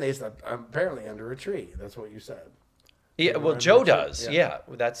night? And they slept apparently under a tree. That's what you said. Yeah, well, Joe does. Yeah.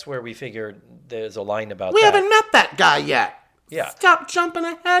 That's where we figured there's a line about we that. haven't met that guy yet. Yeah. Stop jumping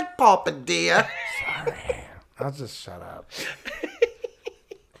ahead, Paul Padilla. Sorry. I'll just shut up.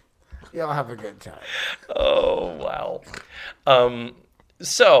 Y'all have a good time. Oh, wow.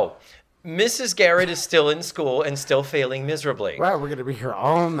 So, Mrs. Garrett is still in school and still failing miserably. Wow, we're going to be here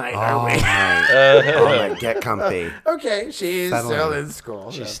all night, All aren't we? right. All right, get comfy. Okay, she's Settle still in. in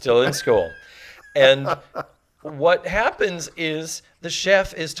school. She's still in school. And what happens is the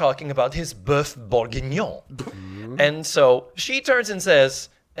chef is talking about his boeuf bourguignon. And so she turns and says,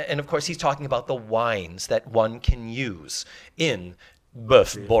 and of course he's talking about the wines that one can use in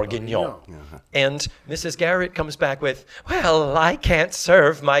boeuf bourguignon. And Mrs. Garrett comes back with, "Well, I can't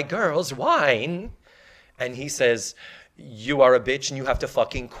serve my girls wine." And he says, "You are a bitch and you have to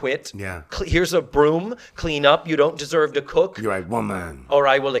fucking quit. Yeah. Here's a broom. Clean up. You don't deserve to cook. You're a woman. Or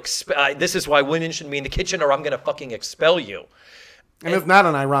I will this is why women shouldn't be in the kitchen, or I'm going to fucking expel you." And it's not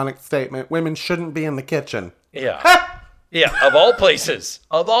an ironic statement. Women shouldn't be in the kitchen. Yeah. Yeah, of all places.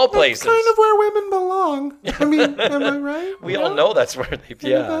 Of all places. Kind of where women belong. I mean, am I right? We all know that's where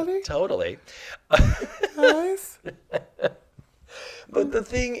they, Anybody? totally. Guys? But the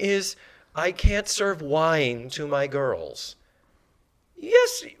thing is, I can't serve wine to my girls.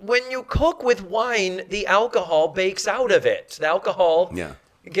 Yes, when you cook with wine, the alcohol bakes out of it. The alcohol, Yeah.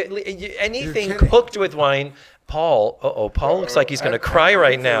 anything You're kidding. cooked with wine. Paul looks like he's going to cry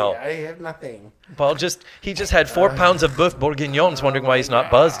right now. I have nothing. Paul he just had 4 pounds of boeuf bourguignons, wondering why he's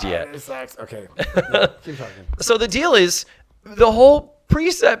not buzzed yet. It sucks. Okay. No, keep talking. So the deal is, the whole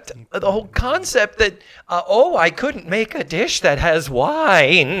precept, the whole concept that, I couldn't make a dish that has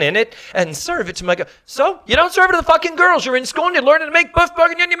wine in it and serve it to my girl. So you don't serve it to the fucking girls. You're in school and you're learning to make boeuf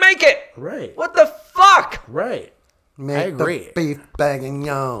bourguignon, you make it. Right. What the fuck? Right. Make I agree. the beef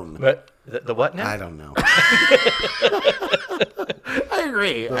bourguignon. But the what now? I don't know. I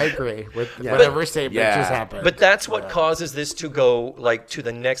agree with whatever statement just happened. But that's what causes this to go like to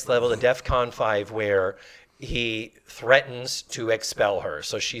the next level, the DEFCON 5, where he threatens to expel her.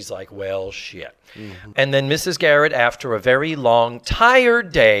 So she's like, well, shit. And then Mrs. Garrett, after a very long,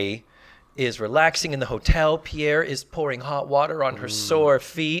 tired day, is relaxing in the hotel. Pierre is pouring hot water on her sore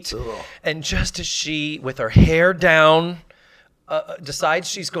feet. And just as she, with her hair down, decides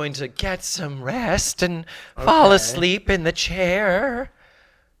she's going to get some rest and fall asleep in the chair,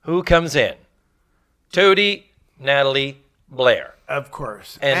 who comes in? Tootie Natalie Blair. Of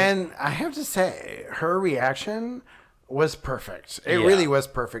course. And- And I have to say, her reaction was perfect. It Yeah. really was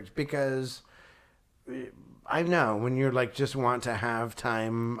perfect because I know when you're like just want to have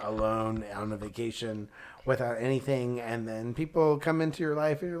time alone on a vacation without anything, and then people come into your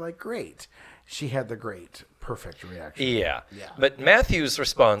life and you're like, great. She had the perfect reaction. Yeah. But Matthew's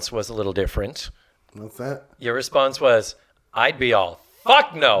response was a little different. What's that? Your response was, I'd be all,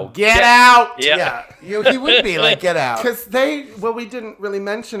 fuck no. Get out! Yeah. He would be like, get out. Because we didn't really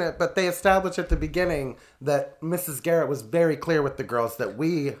mention it, but they established at the beginning that Mrs. Garrett was very clear with the girls that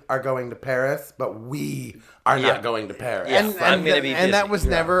we are going to Paris, but we are Yeah. not going to Paris. Yeah. And, I'm and, gonna be and that busy. was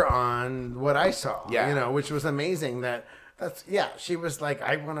never on what I saw. Yeah. Which was amazing. She was like,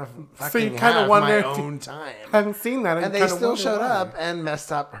 I want to So you fucking kinda have wonder my if you own time. Hadn't seen that. And they still showed up and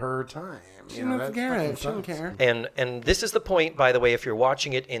messed up her time. She Mrs. Garrett. She don't care. And this is the point, by the way, if you're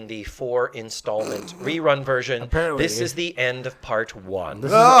watching it in the 4-installment rerun version, Apparently. this is the end of part 1.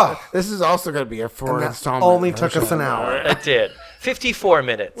 Ugh. This is also going to be a 4 And that installment. only took us version. an hour. It did. 54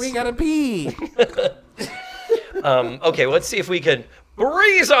 minutes. We gotta pee. Okay, let's see if we can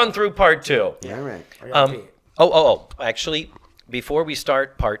breeze on through part 2. Yeah, right. I gotta pee. Actually, before we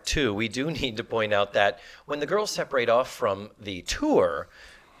start part 2, we do need to point out that when the girls separate off from the tour,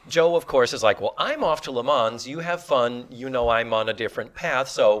 Joe, of course, is like, well, I'm off to Le Mans. You have fun. You know I'm on a different path.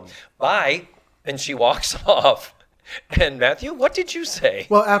 So bye. And she walks off. And Matthew, what did you say?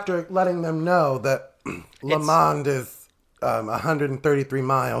 Well, after letting them know that Le Mans is 133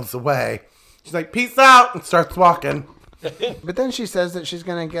 miles away, she's like, peace out, and starts walking. But then she says that she's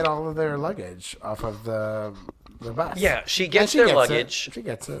gonna get all of their luggage off of the bus. Yeah, she And gets she their gets luggage. It. She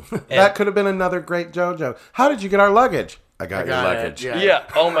gets it. That could have been another great JoJo. How did you get our luggage? I got your Got it, luggage. yeah. Yeah.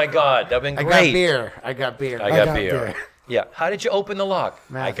 Oh, my God. That would have I been got great. beer. I got beer. I got got beer. beer. Yeah. How did you open the lock?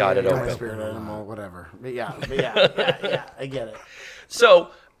 I got it Matthew, open. Spirit animal, whatever. But yeah, I get it. So,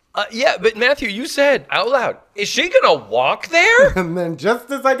 but Matthew, you said out loud, is she going to walk there? And then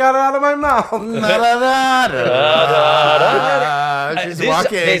just as I got it out of my mouth, She's This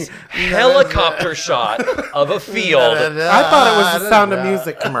walking. helicopter shot of a field. I thought it was the Sound of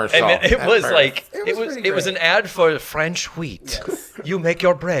Music commercial. And it at was first. like was pretty it was great. an ad for French wheat. You make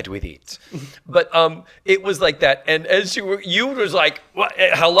your bread with it. But it was like that. And as you was like, what,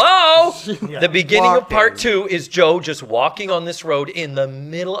 hello? The beginning of part Walking. 2 is Joe just walking on this road in the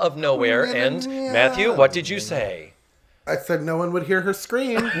middle of nowhere. And Matthew, what did you say? I said no one would hear her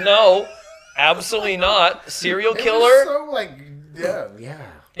scream. No, absolutely not. Serial It was killer. so like, yeah.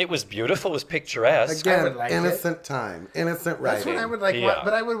 It was beautiful. It was picturesque. Again, would like innocent time, innocent That's writing. what I would like. Yeah.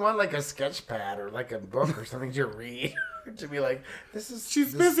 But I would want like a sketch pad or like a book or something to read to be like, this is.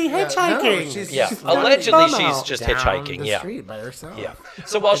 She's this- busy yeah, hitchhiking. No, she's Yeah, she's allegedly running she's just down hitchhiking. the Yeah, street by herself. yeah.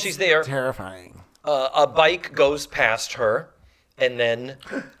 So while she's there, Terrifying. a bike goes past her, and then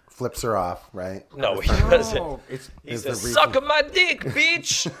Flips her off, right? no, he doesn't. Oh, it's He Is says, the "Suck on my dick,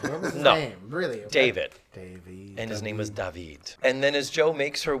 bitch." what was his No. name? Really? David. Davey. And his name was David. And then as Joe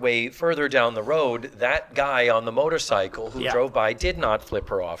makes her way further down the road, that guy on the motorcycle who drove by did not flip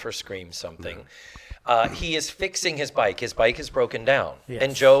her off or scream something. He is fixing his bike. His bike is broken down.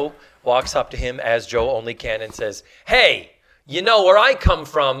 And Joe walks up to him as Joe only can and says, "Hey, you know where I come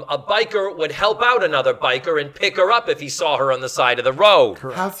from, a biker would help out another biker and pick her up if he saw her on the side of the road."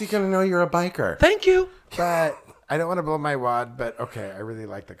 How's he gonna know you're a biker? Thank you. But I don't want to blow my wad. But okay, I really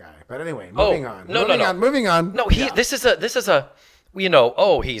like the guy. But anyway, moving on. no, moving no. on. Moving on. No, this is a you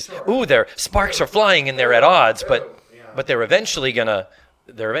know, their sparks are flying and they're at odds, but they're eventually gonna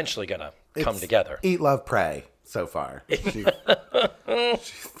come together. Eat, love, pray. So far,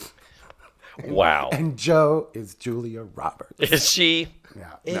 Wow. and Joe is Julia Roberts. Is she?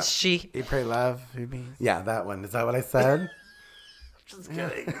 Yeah. Is she? Eat, pray, love. You mean? Yeah, that one. Is that what I said? Just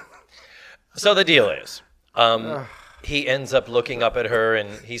kidding. So the deal is, he ends up looking up at her and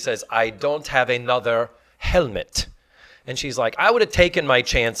he says, "I don't have another helmet." And she's like, "I would have taken my I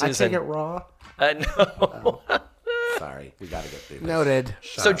chances." take it raw. No. Sorry, we gotta get through this. Noted.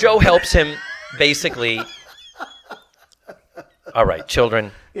 So Joe helps him basically. All right,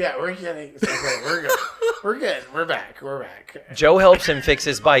 children. Yeah, we're kidding. It's okay. We're good. We're good. We're back. We're back. Joe helps him fix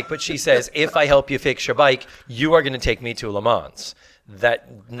his bike, but she says, "If I help you fix your bike, you are going to take me to Le Mans.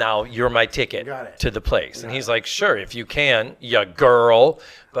 That now you're my ticket Got it. to the place." And he's like, "Sure, if you can, you girl."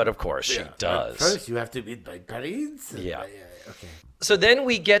 But of course she does. First, you have to meet my parents. Yeah. Okay. So then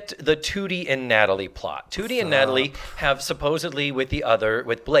we get the Tootie and Natalie plot. Tootie and Natalie have supposedly, with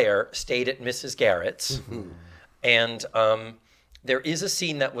Blair, stayed at Mrs. Garrett's. And there is a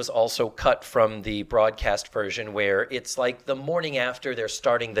scene that was also cut from the broadcast version where it's like the morning after they're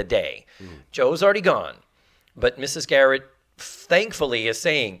starting the day. Joe's already gone, but Mrs. Garrett thankfully is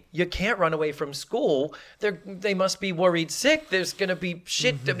saying, you can't run away from school. They must be worried sick. There's going to be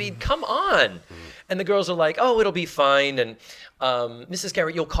shit. I mean, come on. And the girls are like, oh, it'll be fine. And Mrs.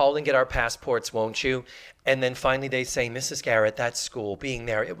 Garrett, you'll call and get our passports, won't you? And then finally they say, Mrs. Garrett, that school, being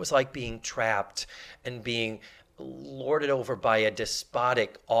there, it was like being trapped and being lorded over by a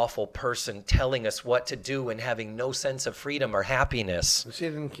despotic, awful person telling us what to do and having no sense of freedom or happiness.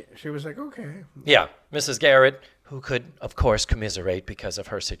 She was like, okay. Yeah, Mrs. Garrett, who could, of course, commiserate because of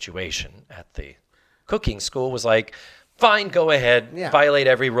her situation at the cooking school, was like, fine, go ahead, violate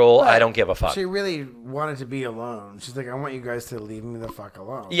every rule. I don't give a fuck. She really wanted to be alone. She's like, I want you guys to leave me the fuck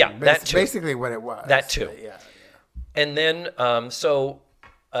alone. Yeah, that too. Basically what it was. That too. Yeah. And then,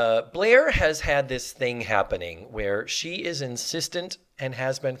 Blair has had this thing happening where she is insistent, and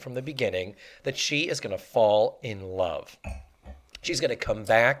has been from the beginning, that she is going to fall in love. She's going to come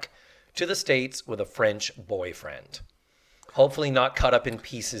back to the States with a French boyfriend. Hopefully not cut up in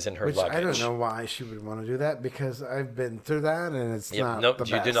pieces in her luggage. I don't know why she would want to do that, because I've been through that, and it's not the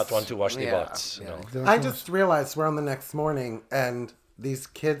best. You do not want to wash the butts. No. I just realized we're on the next morning, and these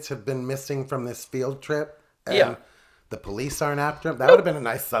kids have been missing from this field trip. And the police aren't after them. That would have been a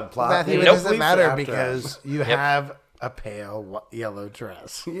nice subplot. It doesn't matter because you have a pale yellow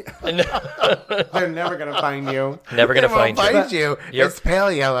dress. They're never going to find you. Never going to find you. It's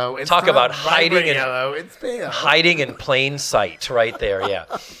pale yellow. It's talk about hiding in yellow. It's pale. Hiding in plain sight right there, yeah.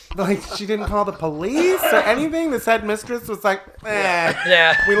 Like, she didn't call the police or anything? This headmistress was like,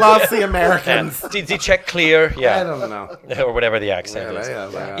 Yeah. we lost the Americans. Did the check clear? Yeah. I don't know. Or whatever the accent is.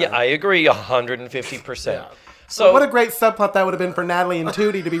 Yeah, I agree 150%. So what a great subplot that would have been for Natalie and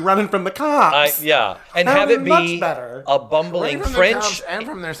Tootie to be running from the cops. And have it be a bumbling French and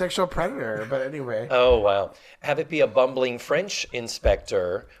from their sexual predator. But anyway. Oh wow! Have it be a bumbling French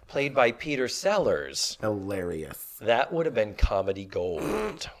inspector played by Peter Sellers. Hilarious. That would have been comedy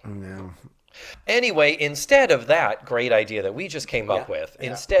gold. No. Anyway, instead of that great idea that we just came up with,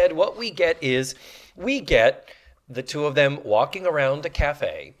 instead what we get is the two of them walking around a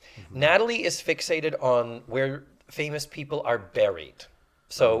cafe. Natalie is fixated on where famous people are buried.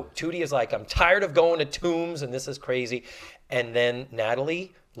 So Tootie is like, I'm tired of going to tombs and this is crazy. And then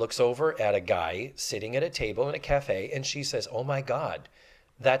Natalie looks over at a guy sitting at a table in a cafe and she says, oh my God,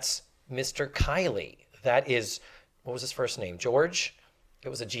 that's Mr. Kiley. That is, what was his first name? George? It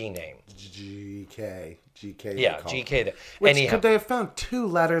was a G name. GK. Yeah, GK. Which could they have found two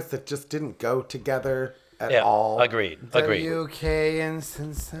letters that just didn't go together? At all. Agreed. WK and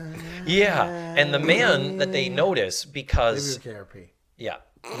Cincinnati. Yeah, and the man that they notice because KRP. Yeah,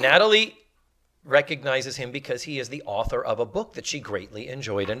 Natalie recognizes him because he is the author of a book that she greatly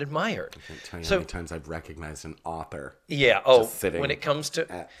enjoyed and admired. I can't tell you how many times I've recognized an author. Yeah. When it comes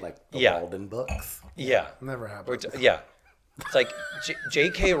to at like the Walden books. Yeah. Never happened. It's like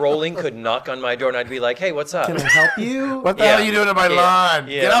J.K. Rowling could knock on my door and I'd be like, hey, what's up? Can I help you? What the hell are you doing on my lawn?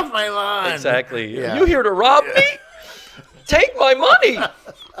 Yeah. Get off my lawn. Exactly. Yeah. Are you here to rob me? Take my money.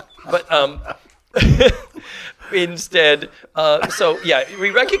 But instead, we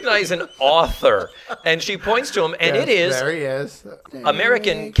recognize an author and she points to him and it is there he is.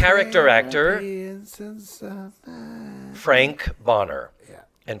 American character actor Frank Bonner.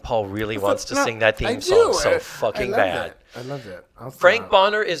 And Paul really wants to sing that theme song so fucking bad. I loved it. Frank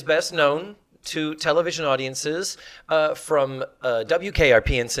Bonner is best known to television audiences from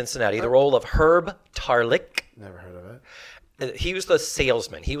WKRP in Cincinnati, the role of Herb Tarlick. Never heard of it. He was the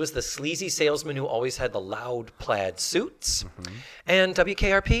salesman. He was the sleazy salesman who always had the loud plaid suits. Mm-hmm. And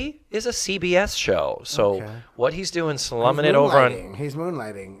WKRP is a CBS show. So what he's doing, slumming it over on... He's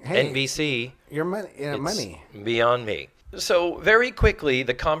moonlighting. Hey, NBC. Your money. Money. Beyond me. So very quickly,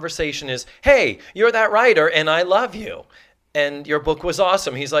 the conversation is, hey, you're that writer, and I love you. And your book was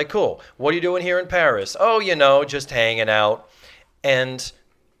awesome. He's like, cool. What are you doing here in Paris? Oh, just hanging out. And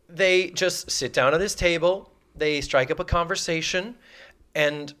they just sit down at this table. They strike up a conversation.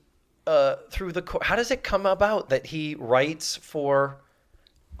 And how does it come about that he writes for...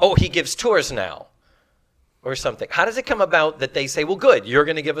 Oh, he gives tours now. Or something. How does it come about that they say, well, good, you're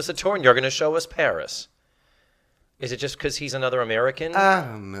going to give us a tour and you're going to show us Paris? Is it just because he's another American? I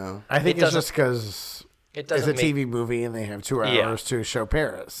don't know. I think it's just because it's a TV movie and they have 2 hours to show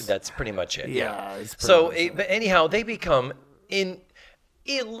Paris. That's pretty much it. Yeah. But anyhow, they become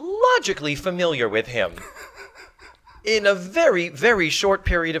illogically familiar with him. in a very, very short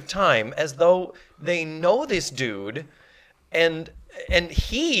period of time, as though they know this dude, and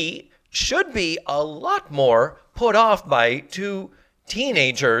he should be a lot more put off by two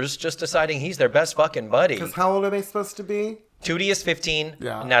teenagers just deciding he's their best fucking buddy. Because how old are they supposed to be? Tootie is 15,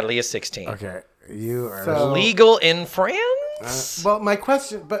 Yeah. Natalie is 16. Okay, you are. So- Legal in France? Well, my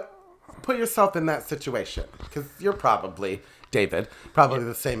question, but put yourself in that situation. Because you're probably, David, probably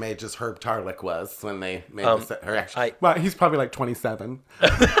the same age as Herb Tarlick was when they made her actually. Well, he's probably like 27.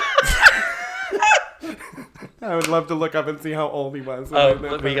 I would love to look up and see how old he was.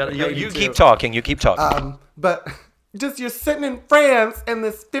 You keep talking. You keep talking. But just you're sitting in France and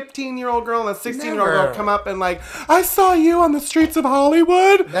this 15-year-old girl and a 16-year-old girl Never. come up and like, I saw you on the streets of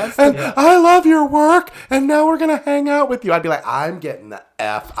Hollywood That's and the- I love your work and now we're going to hang out with you. I'd be like, I'm getting the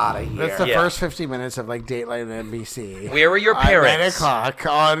F out of here. That's the Yeah. first 50 minutes of like Dateline and NBC. Where were your At 9 parents? o'clock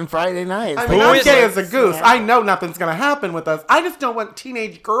on Friday nights. I mean, Who I'm is gay it? as a goose. I know nothing's going to happen with us. I just don't want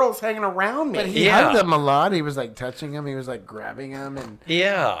teenage girls hanging around me. But he Yeah. hugged them a lot. He was like touching them. He was like grabbing them. And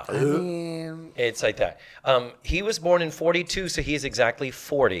Yeah. I mean, It's like that. He was born in 42, so he is exactly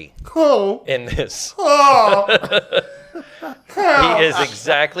 40 oh. in this. Oh. He is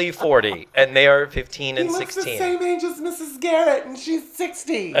exactly 40, and they are 15 He and looks the 16. same age as Mrs. Garrett, and she's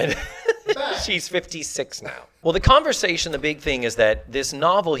 60. She's 56 now. Well, the conversation, the big thing is that this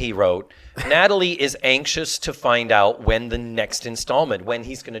novel he wrote, Natalie is anxious to find out when the next installment, when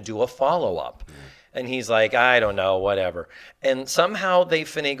he's going to do a follow-up. And he's like, I don't know, whatever. And somehow they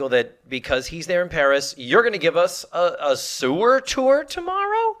finagle that because he's there in Paris, you're going to give us a sewer tour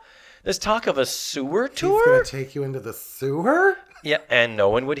tomorrow? There's talk of a sewer He's tour? going to take you into the sewer? Yeah, and no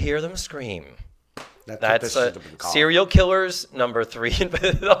one would hear them scream. That's what That's this should have been called. Serial Killers number 3.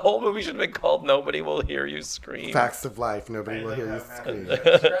 The whole movie should have been called Nobody Will Hear You Scream. Facts of life. Nobody will hear you scream.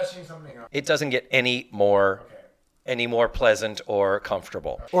 scratching something up. It doesn't get any more pleasant or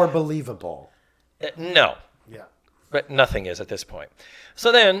comfortable. Or believable. No, Yeah. but nothing is at this point.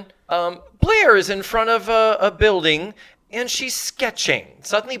 So then Blair is in front of a building and she's sketching.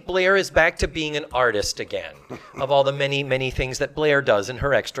 Suddenly Blair is back to being an artist again of all the many, many things that Blair does in her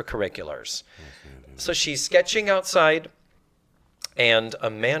extracurriculars. So she's sketching outside and a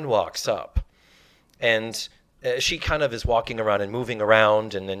man walks up and she kind of is walking around and moving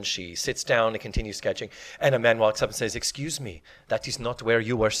around, and then she sits down and continues sketching. And a man walks up and says, "Excuse me, that is not where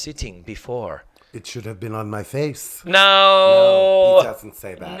you were sitting before." It should have been on my face. No. He doesn't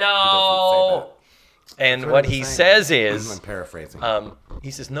say that. No. And what he says He doesn't say is, that. I'm paraphrasing. he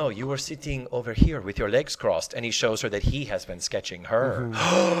says, "No, you were sitting over here with your legs crossed." And he shows her that he has been sketching her.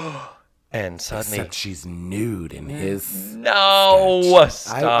 And suddenly, Except she's nude in his... no,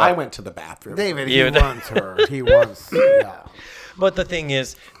 stop. I went to the bathroom. David, he You- wants her. He wants. Yeah. But the thing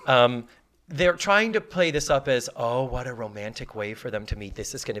is, they're trying to play this up as, oh, what a romantic way for them to meet.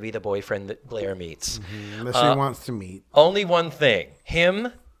 This is going to be the boyfriend that Blair meets. Unless she wants to meet. Only one thing.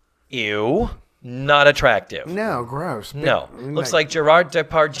 Him, ew, not attractive. No, gross. No. Looks like Gerard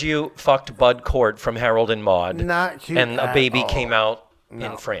Depardieu fucked Bud Cort from Harold and Maude. Not cute And a at baby all. came out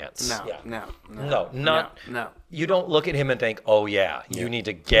in France. No, Yeah. no, no. You don't look at him and think, oh, yeah, you need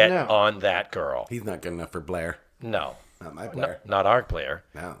to get No. on that girl. He's not good enough for Blair. No. Not my Blair. Not our Blair.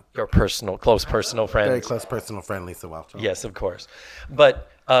 No. Your close personal friend. Very close personal friend, Lisa Welch. Yes, of course. But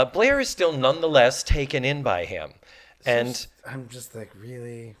Blair is still nonetheless taken in by him. And I'm just like,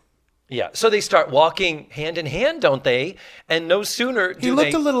 really? yeah, so they start walking hand in hand, don't they? And no sooner do He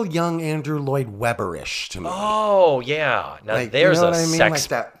looked they... a little young Andrew Lloyd Webber-ish to me. Oh, yeah. Now like, there's you know a what I mean?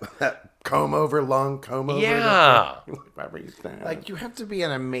 sex... Like that comb over, long comb over. Yeah. Whatever you said. Like, you have to be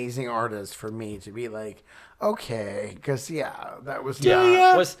an amazing artist for me to be like, okay, because yeah, that was Yeah. not.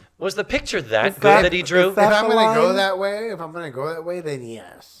 Yeah. Was the picture that good that- that he drew? is that- If I'm the gonna go line? that way, then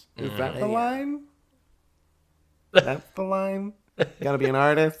yes. Is that the line? That's the line? You gotta be an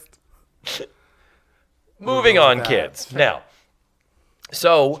artist? Moving go with on, that. kids. Now,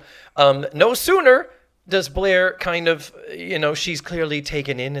 so no sooner does Blair kind of, she's clearly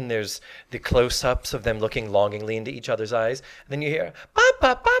taken in, and there's the close-ups of them looking longingly into each other's eyes. And then you hear,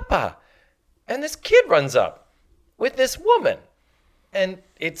 "Papa, Papa." And this kid runs up with this woman. And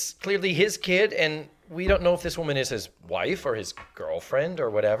it's clearly his kid, and we don't know if this woman is his wife or his girlfriend or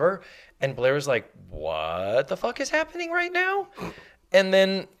whatever. And Blair's like, what the fuck is happening right now? And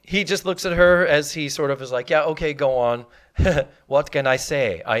then he just looks at her as he sort of is like, yeah, okay, go on. What can I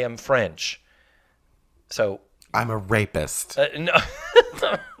say? I am French. So, I'm a rapist. no.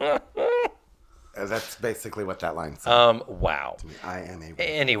 That's basically what that line says. Wow. I am a rapist.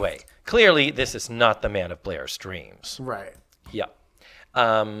 Anyway, clearly this is not the man of Blair's dreams. Right. Yeah.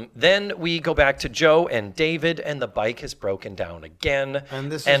 Then we go back to Joe and David, and the bike has broken down again.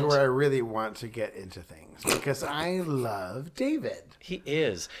 And this is where I really want to get into things because I love David. He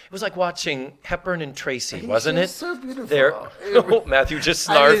is. It was like watching Hepburn and Tracy, wasn't it? He's so beautiful. There. Oh, Matthew just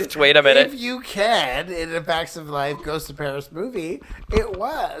snarfed. Wait a minute. If you can, in a Facts of Life Goes to Paris movie, it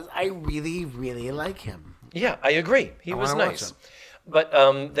was. I really, really like him. Yeah, I agree. He was wanna watch nice. him. But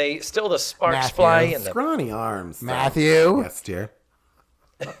the sparks Matthew. fly and the Scrawny arms. Matthew. Yes, dear.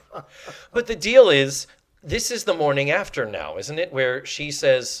 But the deal is, this is the morning after now, isn't it? Where she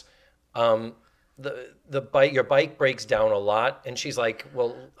says, your bike breaks down a lot, and she's like,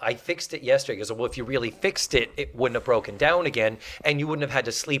 "Well, I fixed it yesterday." He goes, "Well, if you really fixed it, it wouldn't have broken down again, and you wouldn't have had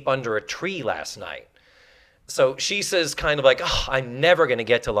to sleep under a tree last night." So she says, kind of like, "Oh, I'm never going to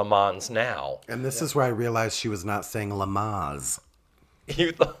get to Le Mans now." And this is where I realized she was not saying Lamaze.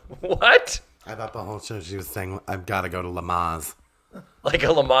 You thought what? I thought the whole show she was saying, I've got to go to Lamaze. Like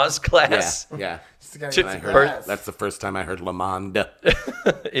a Le Mans class? Yeah. To- I heard, that's the first time I heard Le Mans.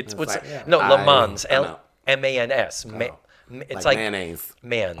 It's what's like, no I- Le Mans, I'm out. L-M-A-N-S. It's like mayonnaise.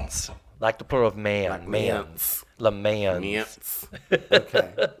 mans, like the plural of man, Like mans, Le Mans. Mance.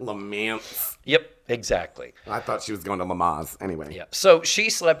 Okay. Le Mans. Yep, exactly. I thought she was going to Lamaze. Anyway. Yeah. So she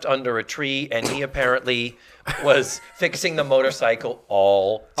slept under a tree, and he apparently was fixing the motorcycle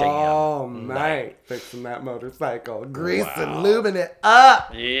all damn. All night fixing that motorcycle, greasing, lubing it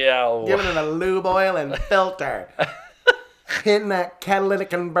up, Yeah. giving it a lube oil and filter, hitting that catalytic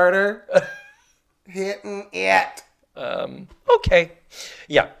converter, hitting it, Okay.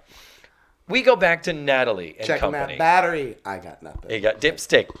 Yeah. We go back to Natalie and checking company. that battery. I got nothing. You got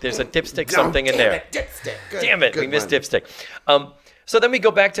dipstick. There's a dipstick something in there. Dipstick. Good, Damn it, we good missed one. dipstick. So then we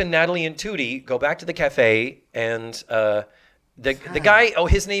go back to Natalie and Tootie, go back to the cafe, and the guy,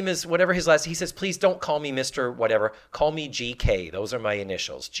 his name is whatever his last, he says, "Please don't call me Mr. whatever, call me GK. Those are my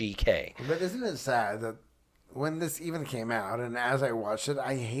initials, GK." But isn't it sad that when this even came out, and as I watched it,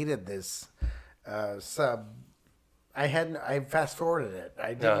 I hated this sub. I fast forwarded it.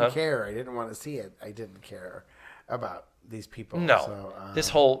 I didn't care. I didn't want to see it. I didn't care about these people. No, So, this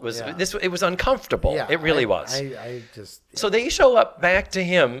whole was it was uncomfortable. yeah, it really I- was. I just So they show up back to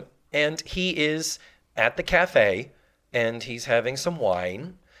him, and he is at the cafe, and he's having some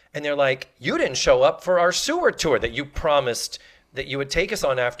wine. And they're like, "You didn't show up for our sewer tour that you promised that you would take us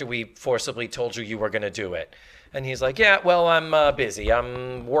on after we forcibly told you were going to do it." And he's like, "Yeah, well, I'm busy.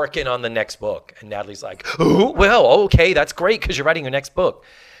 I'm working on the next book." And Natalie's like, "Oh, well, okay, that's great because you're writing your next book."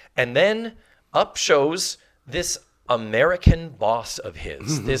 And then up shows this American boss of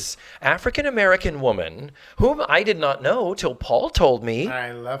his, this African-American woman whom I did not know till Paul told me.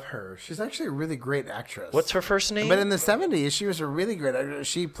 I love her. She's actually a really great actress. What's her first name? But in the 70s, she was a really great actress.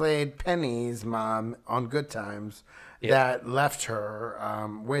 She played Penny's mom on Good Times that left her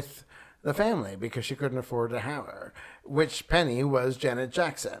with the family because she couldn't afford to have her, which Penny was Janet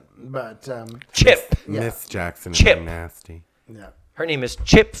Jackson. But, Chip. Miss Jackson is Chip. nasty. yeah. Her name is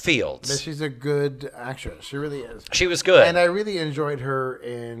Chip But Fields. she's a good actress. She really is. She was good. And I really enjoyed her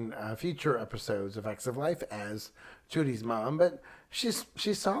in future episodes of Facts of Life as Tootie's mom, but she's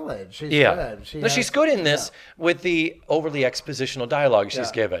solid. She's good. She's good in this with the overly expositional dialogue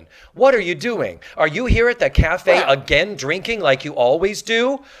she's given. "What are you doing? Are you here at the cafe again drinking like you always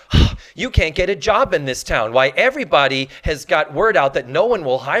do? You can't get a job in this town. Why, everybody has got word out that no one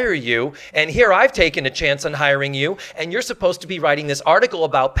will hire you, and here I've taken a chance on hiring you, and you're supposed to be writing this article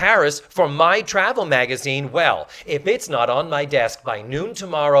about Paris for my travel magazine. Well, if it's not on my desk by noon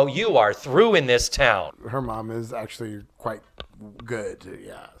tomorrow, you are through in this town." Her mom is actually quite good.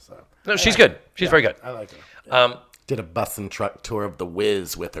 Yeah. So No, she's good. She's very good. I like her. Did a bus and truck tour of the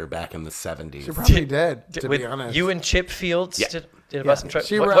Wiz with her back in the 70s. She probably did, to With be honest. you and Chip Fields did a bus and truck.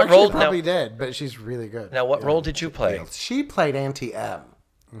 She What actually role probably now? did, but she's really good. Now, what role did you play? She played Auntie M.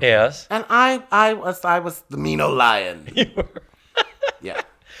 Yes. And I was the mean old lion. Yeah.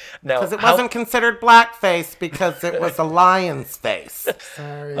 Now, Because it how- wasn't considered blackface because it was a lion's face.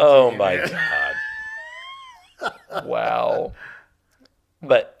 Sorry. Oh my god! Wow.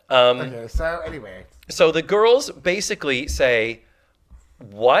 But Okay, so anyway, so the girls basically say,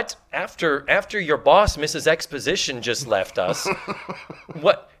 "What? After your boss, Mrs. Exposition, just left us.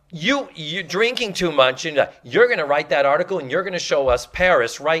 What? You're drinking too much, and you're going to write that article, and you're going to show us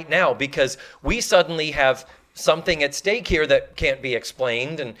Paris right now because we suddenly have something at stake here that can't be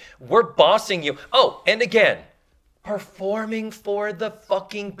explained, and we're bossing you." Oh, and again, performing for the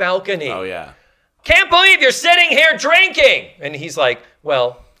fucking balcony. Oh, yeah. "Can't believe you're sitting here drinking." And he's like,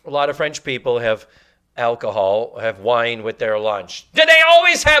 "Well, a lot of French people have alcohol, have wine with their lunch. Do they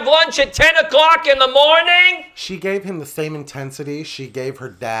always have lunch at 10 o'clock in the morning? She gave him the same intensity she gave her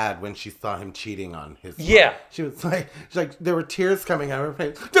dad when she saw him cheating on his mom. Yeah. She's like, there were tears coming out of her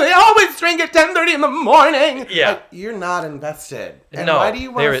face. Do they always drink at 10:30 in the morning? Yeah. Like, you're not invested. And No, why do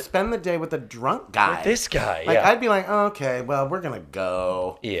you want there to is- spend the day with a drunk guy? This guy, Like, yeah. I'd be like, oh, okay, well, we're going to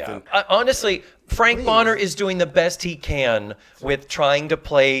go. Yeah. Honestly, Frank Bonner is doing the best he can with trying to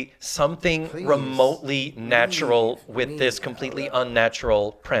play something remotely natural with this completely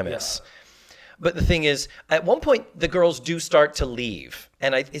unnatural premise. But the thing is, at one point, the girls do start to leave.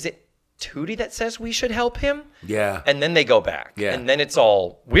 And is it Tootie that says we should help him? Yeah. And then they go back. Yeah. And then it's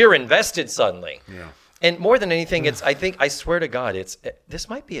all, we're invested suddenly. Yeah. And more than anything, I swear to God, this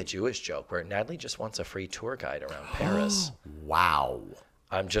might be a Jewish joke where Natalie just wants a free tour guide around Paris. Wow.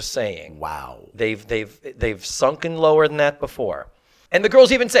 I'm just saying. Wow. They've sunken lower than that before. And the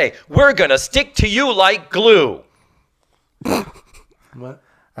girls even say, we're going to stick to you like glue. What?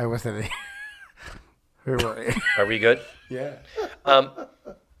 I wasn't. Who were you? Are we good? Yeah.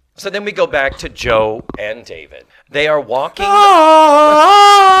 So then we go back to Joe and David. They are walking.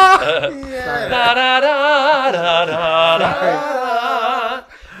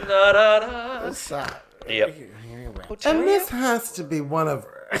 Stop. Yep. And this has to be one of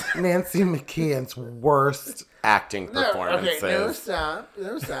Nancy McKeon's worst acting performances. Okay,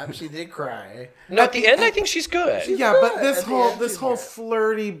 no stop. She did cry. No, at the end, I think she's good. Yeah, but good. this At the whole end, this she's whole good.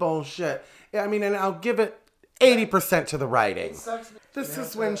 flirty bullshit. Yeah, I mean, and I'll give it 80% to the writing. This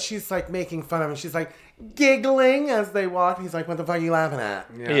is when she's like making fun of him. She's like giggling as they walk. He's like, "What the fuck are you laughing at?"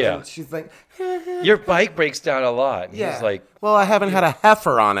 Yeah. And she's like, Your bike breaks down a lot. And "Yeah." He's like, "Well, I haven't had a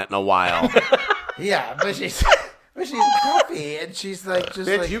heifer on it in a while." Yeah, but she's puffy and she's like just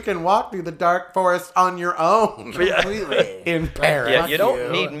Bitch, like you can walk through the dark forest on your own completely. in Paris. yeah, you don't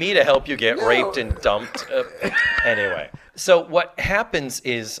you. need me to help you get raped and dumped. Anyway, so what happens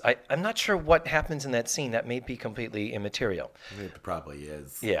is, I'm not sure what happens in that scene. That may be completely immaterial. It probably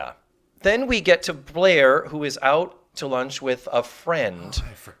is. Yeah. Then we get to Blair, who is out to lunch with a friend.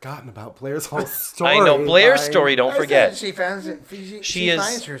 I've forgotten about Blair's whole story. I know Blair's Like, story. Don't forget. She finds it. She is.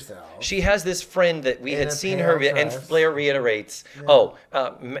 finds herself. She has this friend that we In had a seen pale her, and dress. Blair reiterates, we're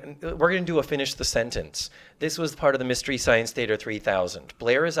going to do a finish the sentence. This was part of the Mystery Science Theater 3000.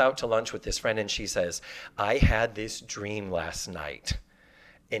 Blair is out to lunch with this friend, and she says, I had this dream last night.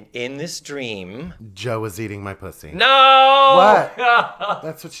 And in this dream... Joe was eating my pussy. No! What?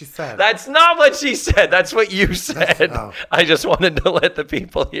 That's what she said. That's not what she said. That's what you said. oh. I just wanted to let the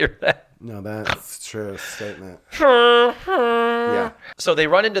people hear that. No, that's true statement. Yeah. So they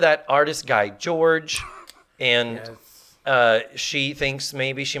run into that artist guy, George, and she thinks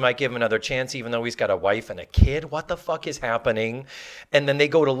maybe she might give him another chance, even though he's got a wife and a kid. What the fuck is happening? And then they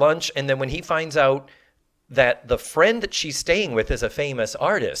go to lunch, and then when he finds out that the friend that she's staying with is a famous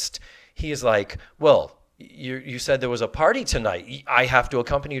artist, he is like, well, you said there was a party tonight. I have to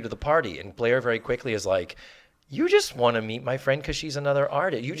accompany you to the party. And Blair very quickly is like, you just want to meet my friend because she's another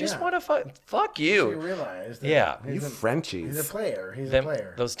artist. You just want to fuck you. She realized. That Yeah. You Frenchies. He's a player. He's Them- a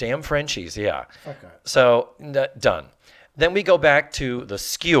player. Those damn Frenchies, yeah. Fuck up. So, done. Then we go back to the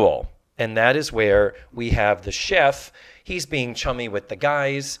skewel, and that is where we have the chef. He's being chummy with the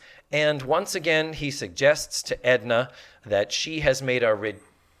guys, and once again, he suggests to Edna that she has made a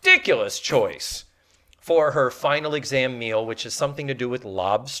ridiculous choice for her final exam meal, which is something to do with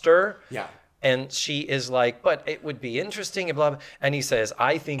lobster. Yeah. And she is like, but it would be interesting, and blah, blah. And he says,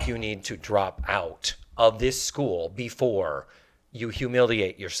 I think you need to drop out of this school before you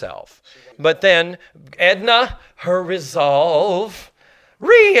humiliate yourself. But then Edna, her resolve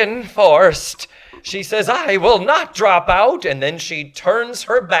reinforced. She says, I will not drop out. And then she turns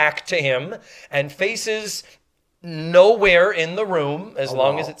her back to him and faces nowhere in the room, as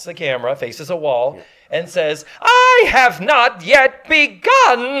long as it's the camera, faces a wall, and says, I have not yet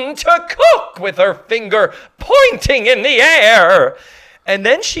begun to cook, with her finger pointing in the air. And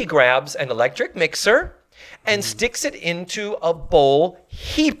then she grabs an electric mixer and sticks it into a bowl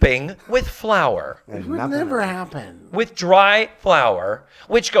heaping with flour. It would never happen. With dry flour,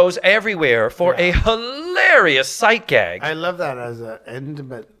 which goes everywhere for a hilarious sight gag. I love that as an end,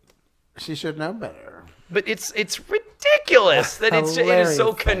 but she should know better. But it's ridiculous that it is so Hilarious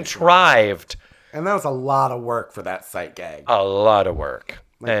sight gag. contrived. And that was a lot of work for that sight gag. A lot of work.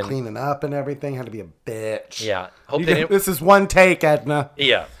 Like And cleaning up and everything had to be a bitch. yeah, hope You they can- didn't. this is one take, Edna.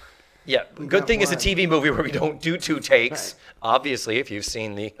 Yeah. Yeah. Good got thing it's a one. TV movie where we don't do two takes. Obviously, if you've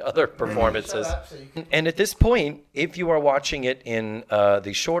seen the other performances. And at this point, if you are watching it in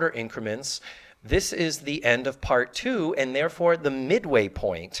the shorter increments, this is the end of part 2, and therefore the midway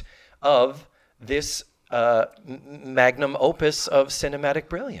point of this magnum opus of cinematic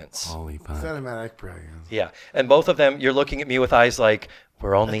brilliance. Holy fuck. Cinematic brilliance. Yeah, and both of them, you're looking at me with eyes like,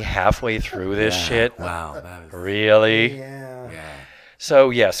 we're only halfway through this shit. Wow, that is... Really? Yeah.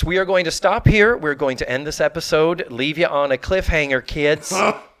 So, yes, we are going to stop here. We're going to end this episode. Leave you on a cliffhanger, kids.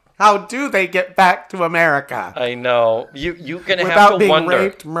 How do they get back to America? I know. You're going to have Without to being wonder.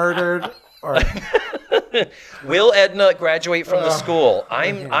 raped, murdered, or... Will Edna graduate from the school?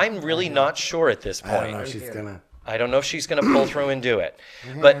 I'm really not sure at this I don't point. know if she's gonna... I don't know if she's going to pull through and do it.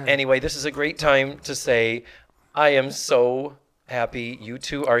 But anyway, this is a great time to say I am so happy you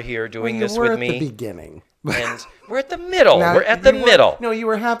two are here doing this with at me. the beginning. And we're at the middle. Now, We're at the middle. No, you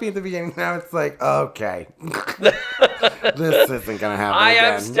were happy at the beginning. Now it's like, okay. This isn't going to happen I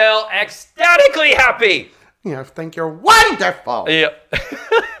again. am still ecstatically happy. You think you're wonderful. Yeah.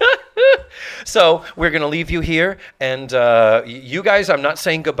 So we're going to leave you here. And you guys, I'm not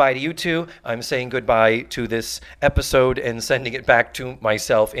saying goodbye to you two. I'm saying goodbye to this episode and sending it back to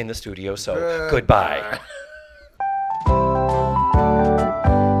myself in the studio. So goodbye.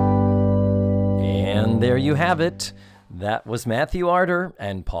 And there you have it. That was Matthew Arter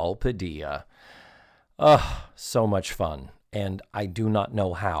and Paul Padilla. Oh, so much fun. And I do not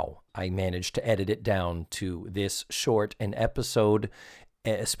know how I managed to edit it down to this short an episode,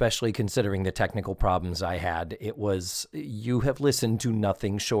 especially considering the technical problems I had. You have listened to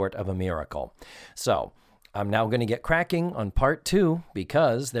nothing short of a miracle. So I'm now going to get cracking on part 2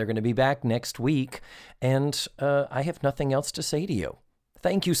 because they're going to be back next week. And I have nothing else to say to you.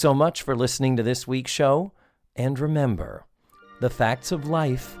 Thank you so much for listening to this week's show. And remember, the facts of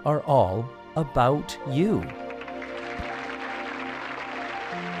life are all about you.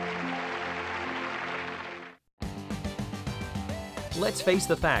 Let's Face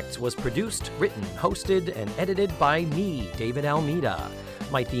the Facts was produced, written, hosted, and edited by me, David Almeida.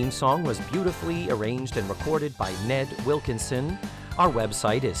 My theme song was beautifully arranged and recorded by Ned Wilkinson. Our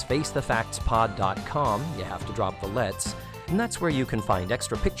website is facethefactspod.com. You have to drop the let's. And that's where you can find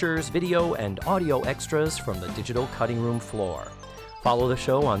extra pictures, video, and audio extras from the digital cutting room floor. Follow the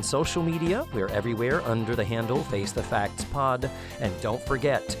show on social media. We're everywhere under the handle Face the Facts Pod. And don't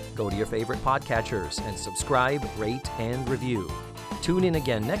forget, go to your favorite podcatchers and subscribe, rate, and review. Tune in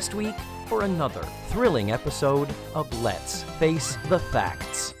again next week for another thrilling episode of Let's Face the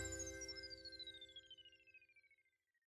Facts.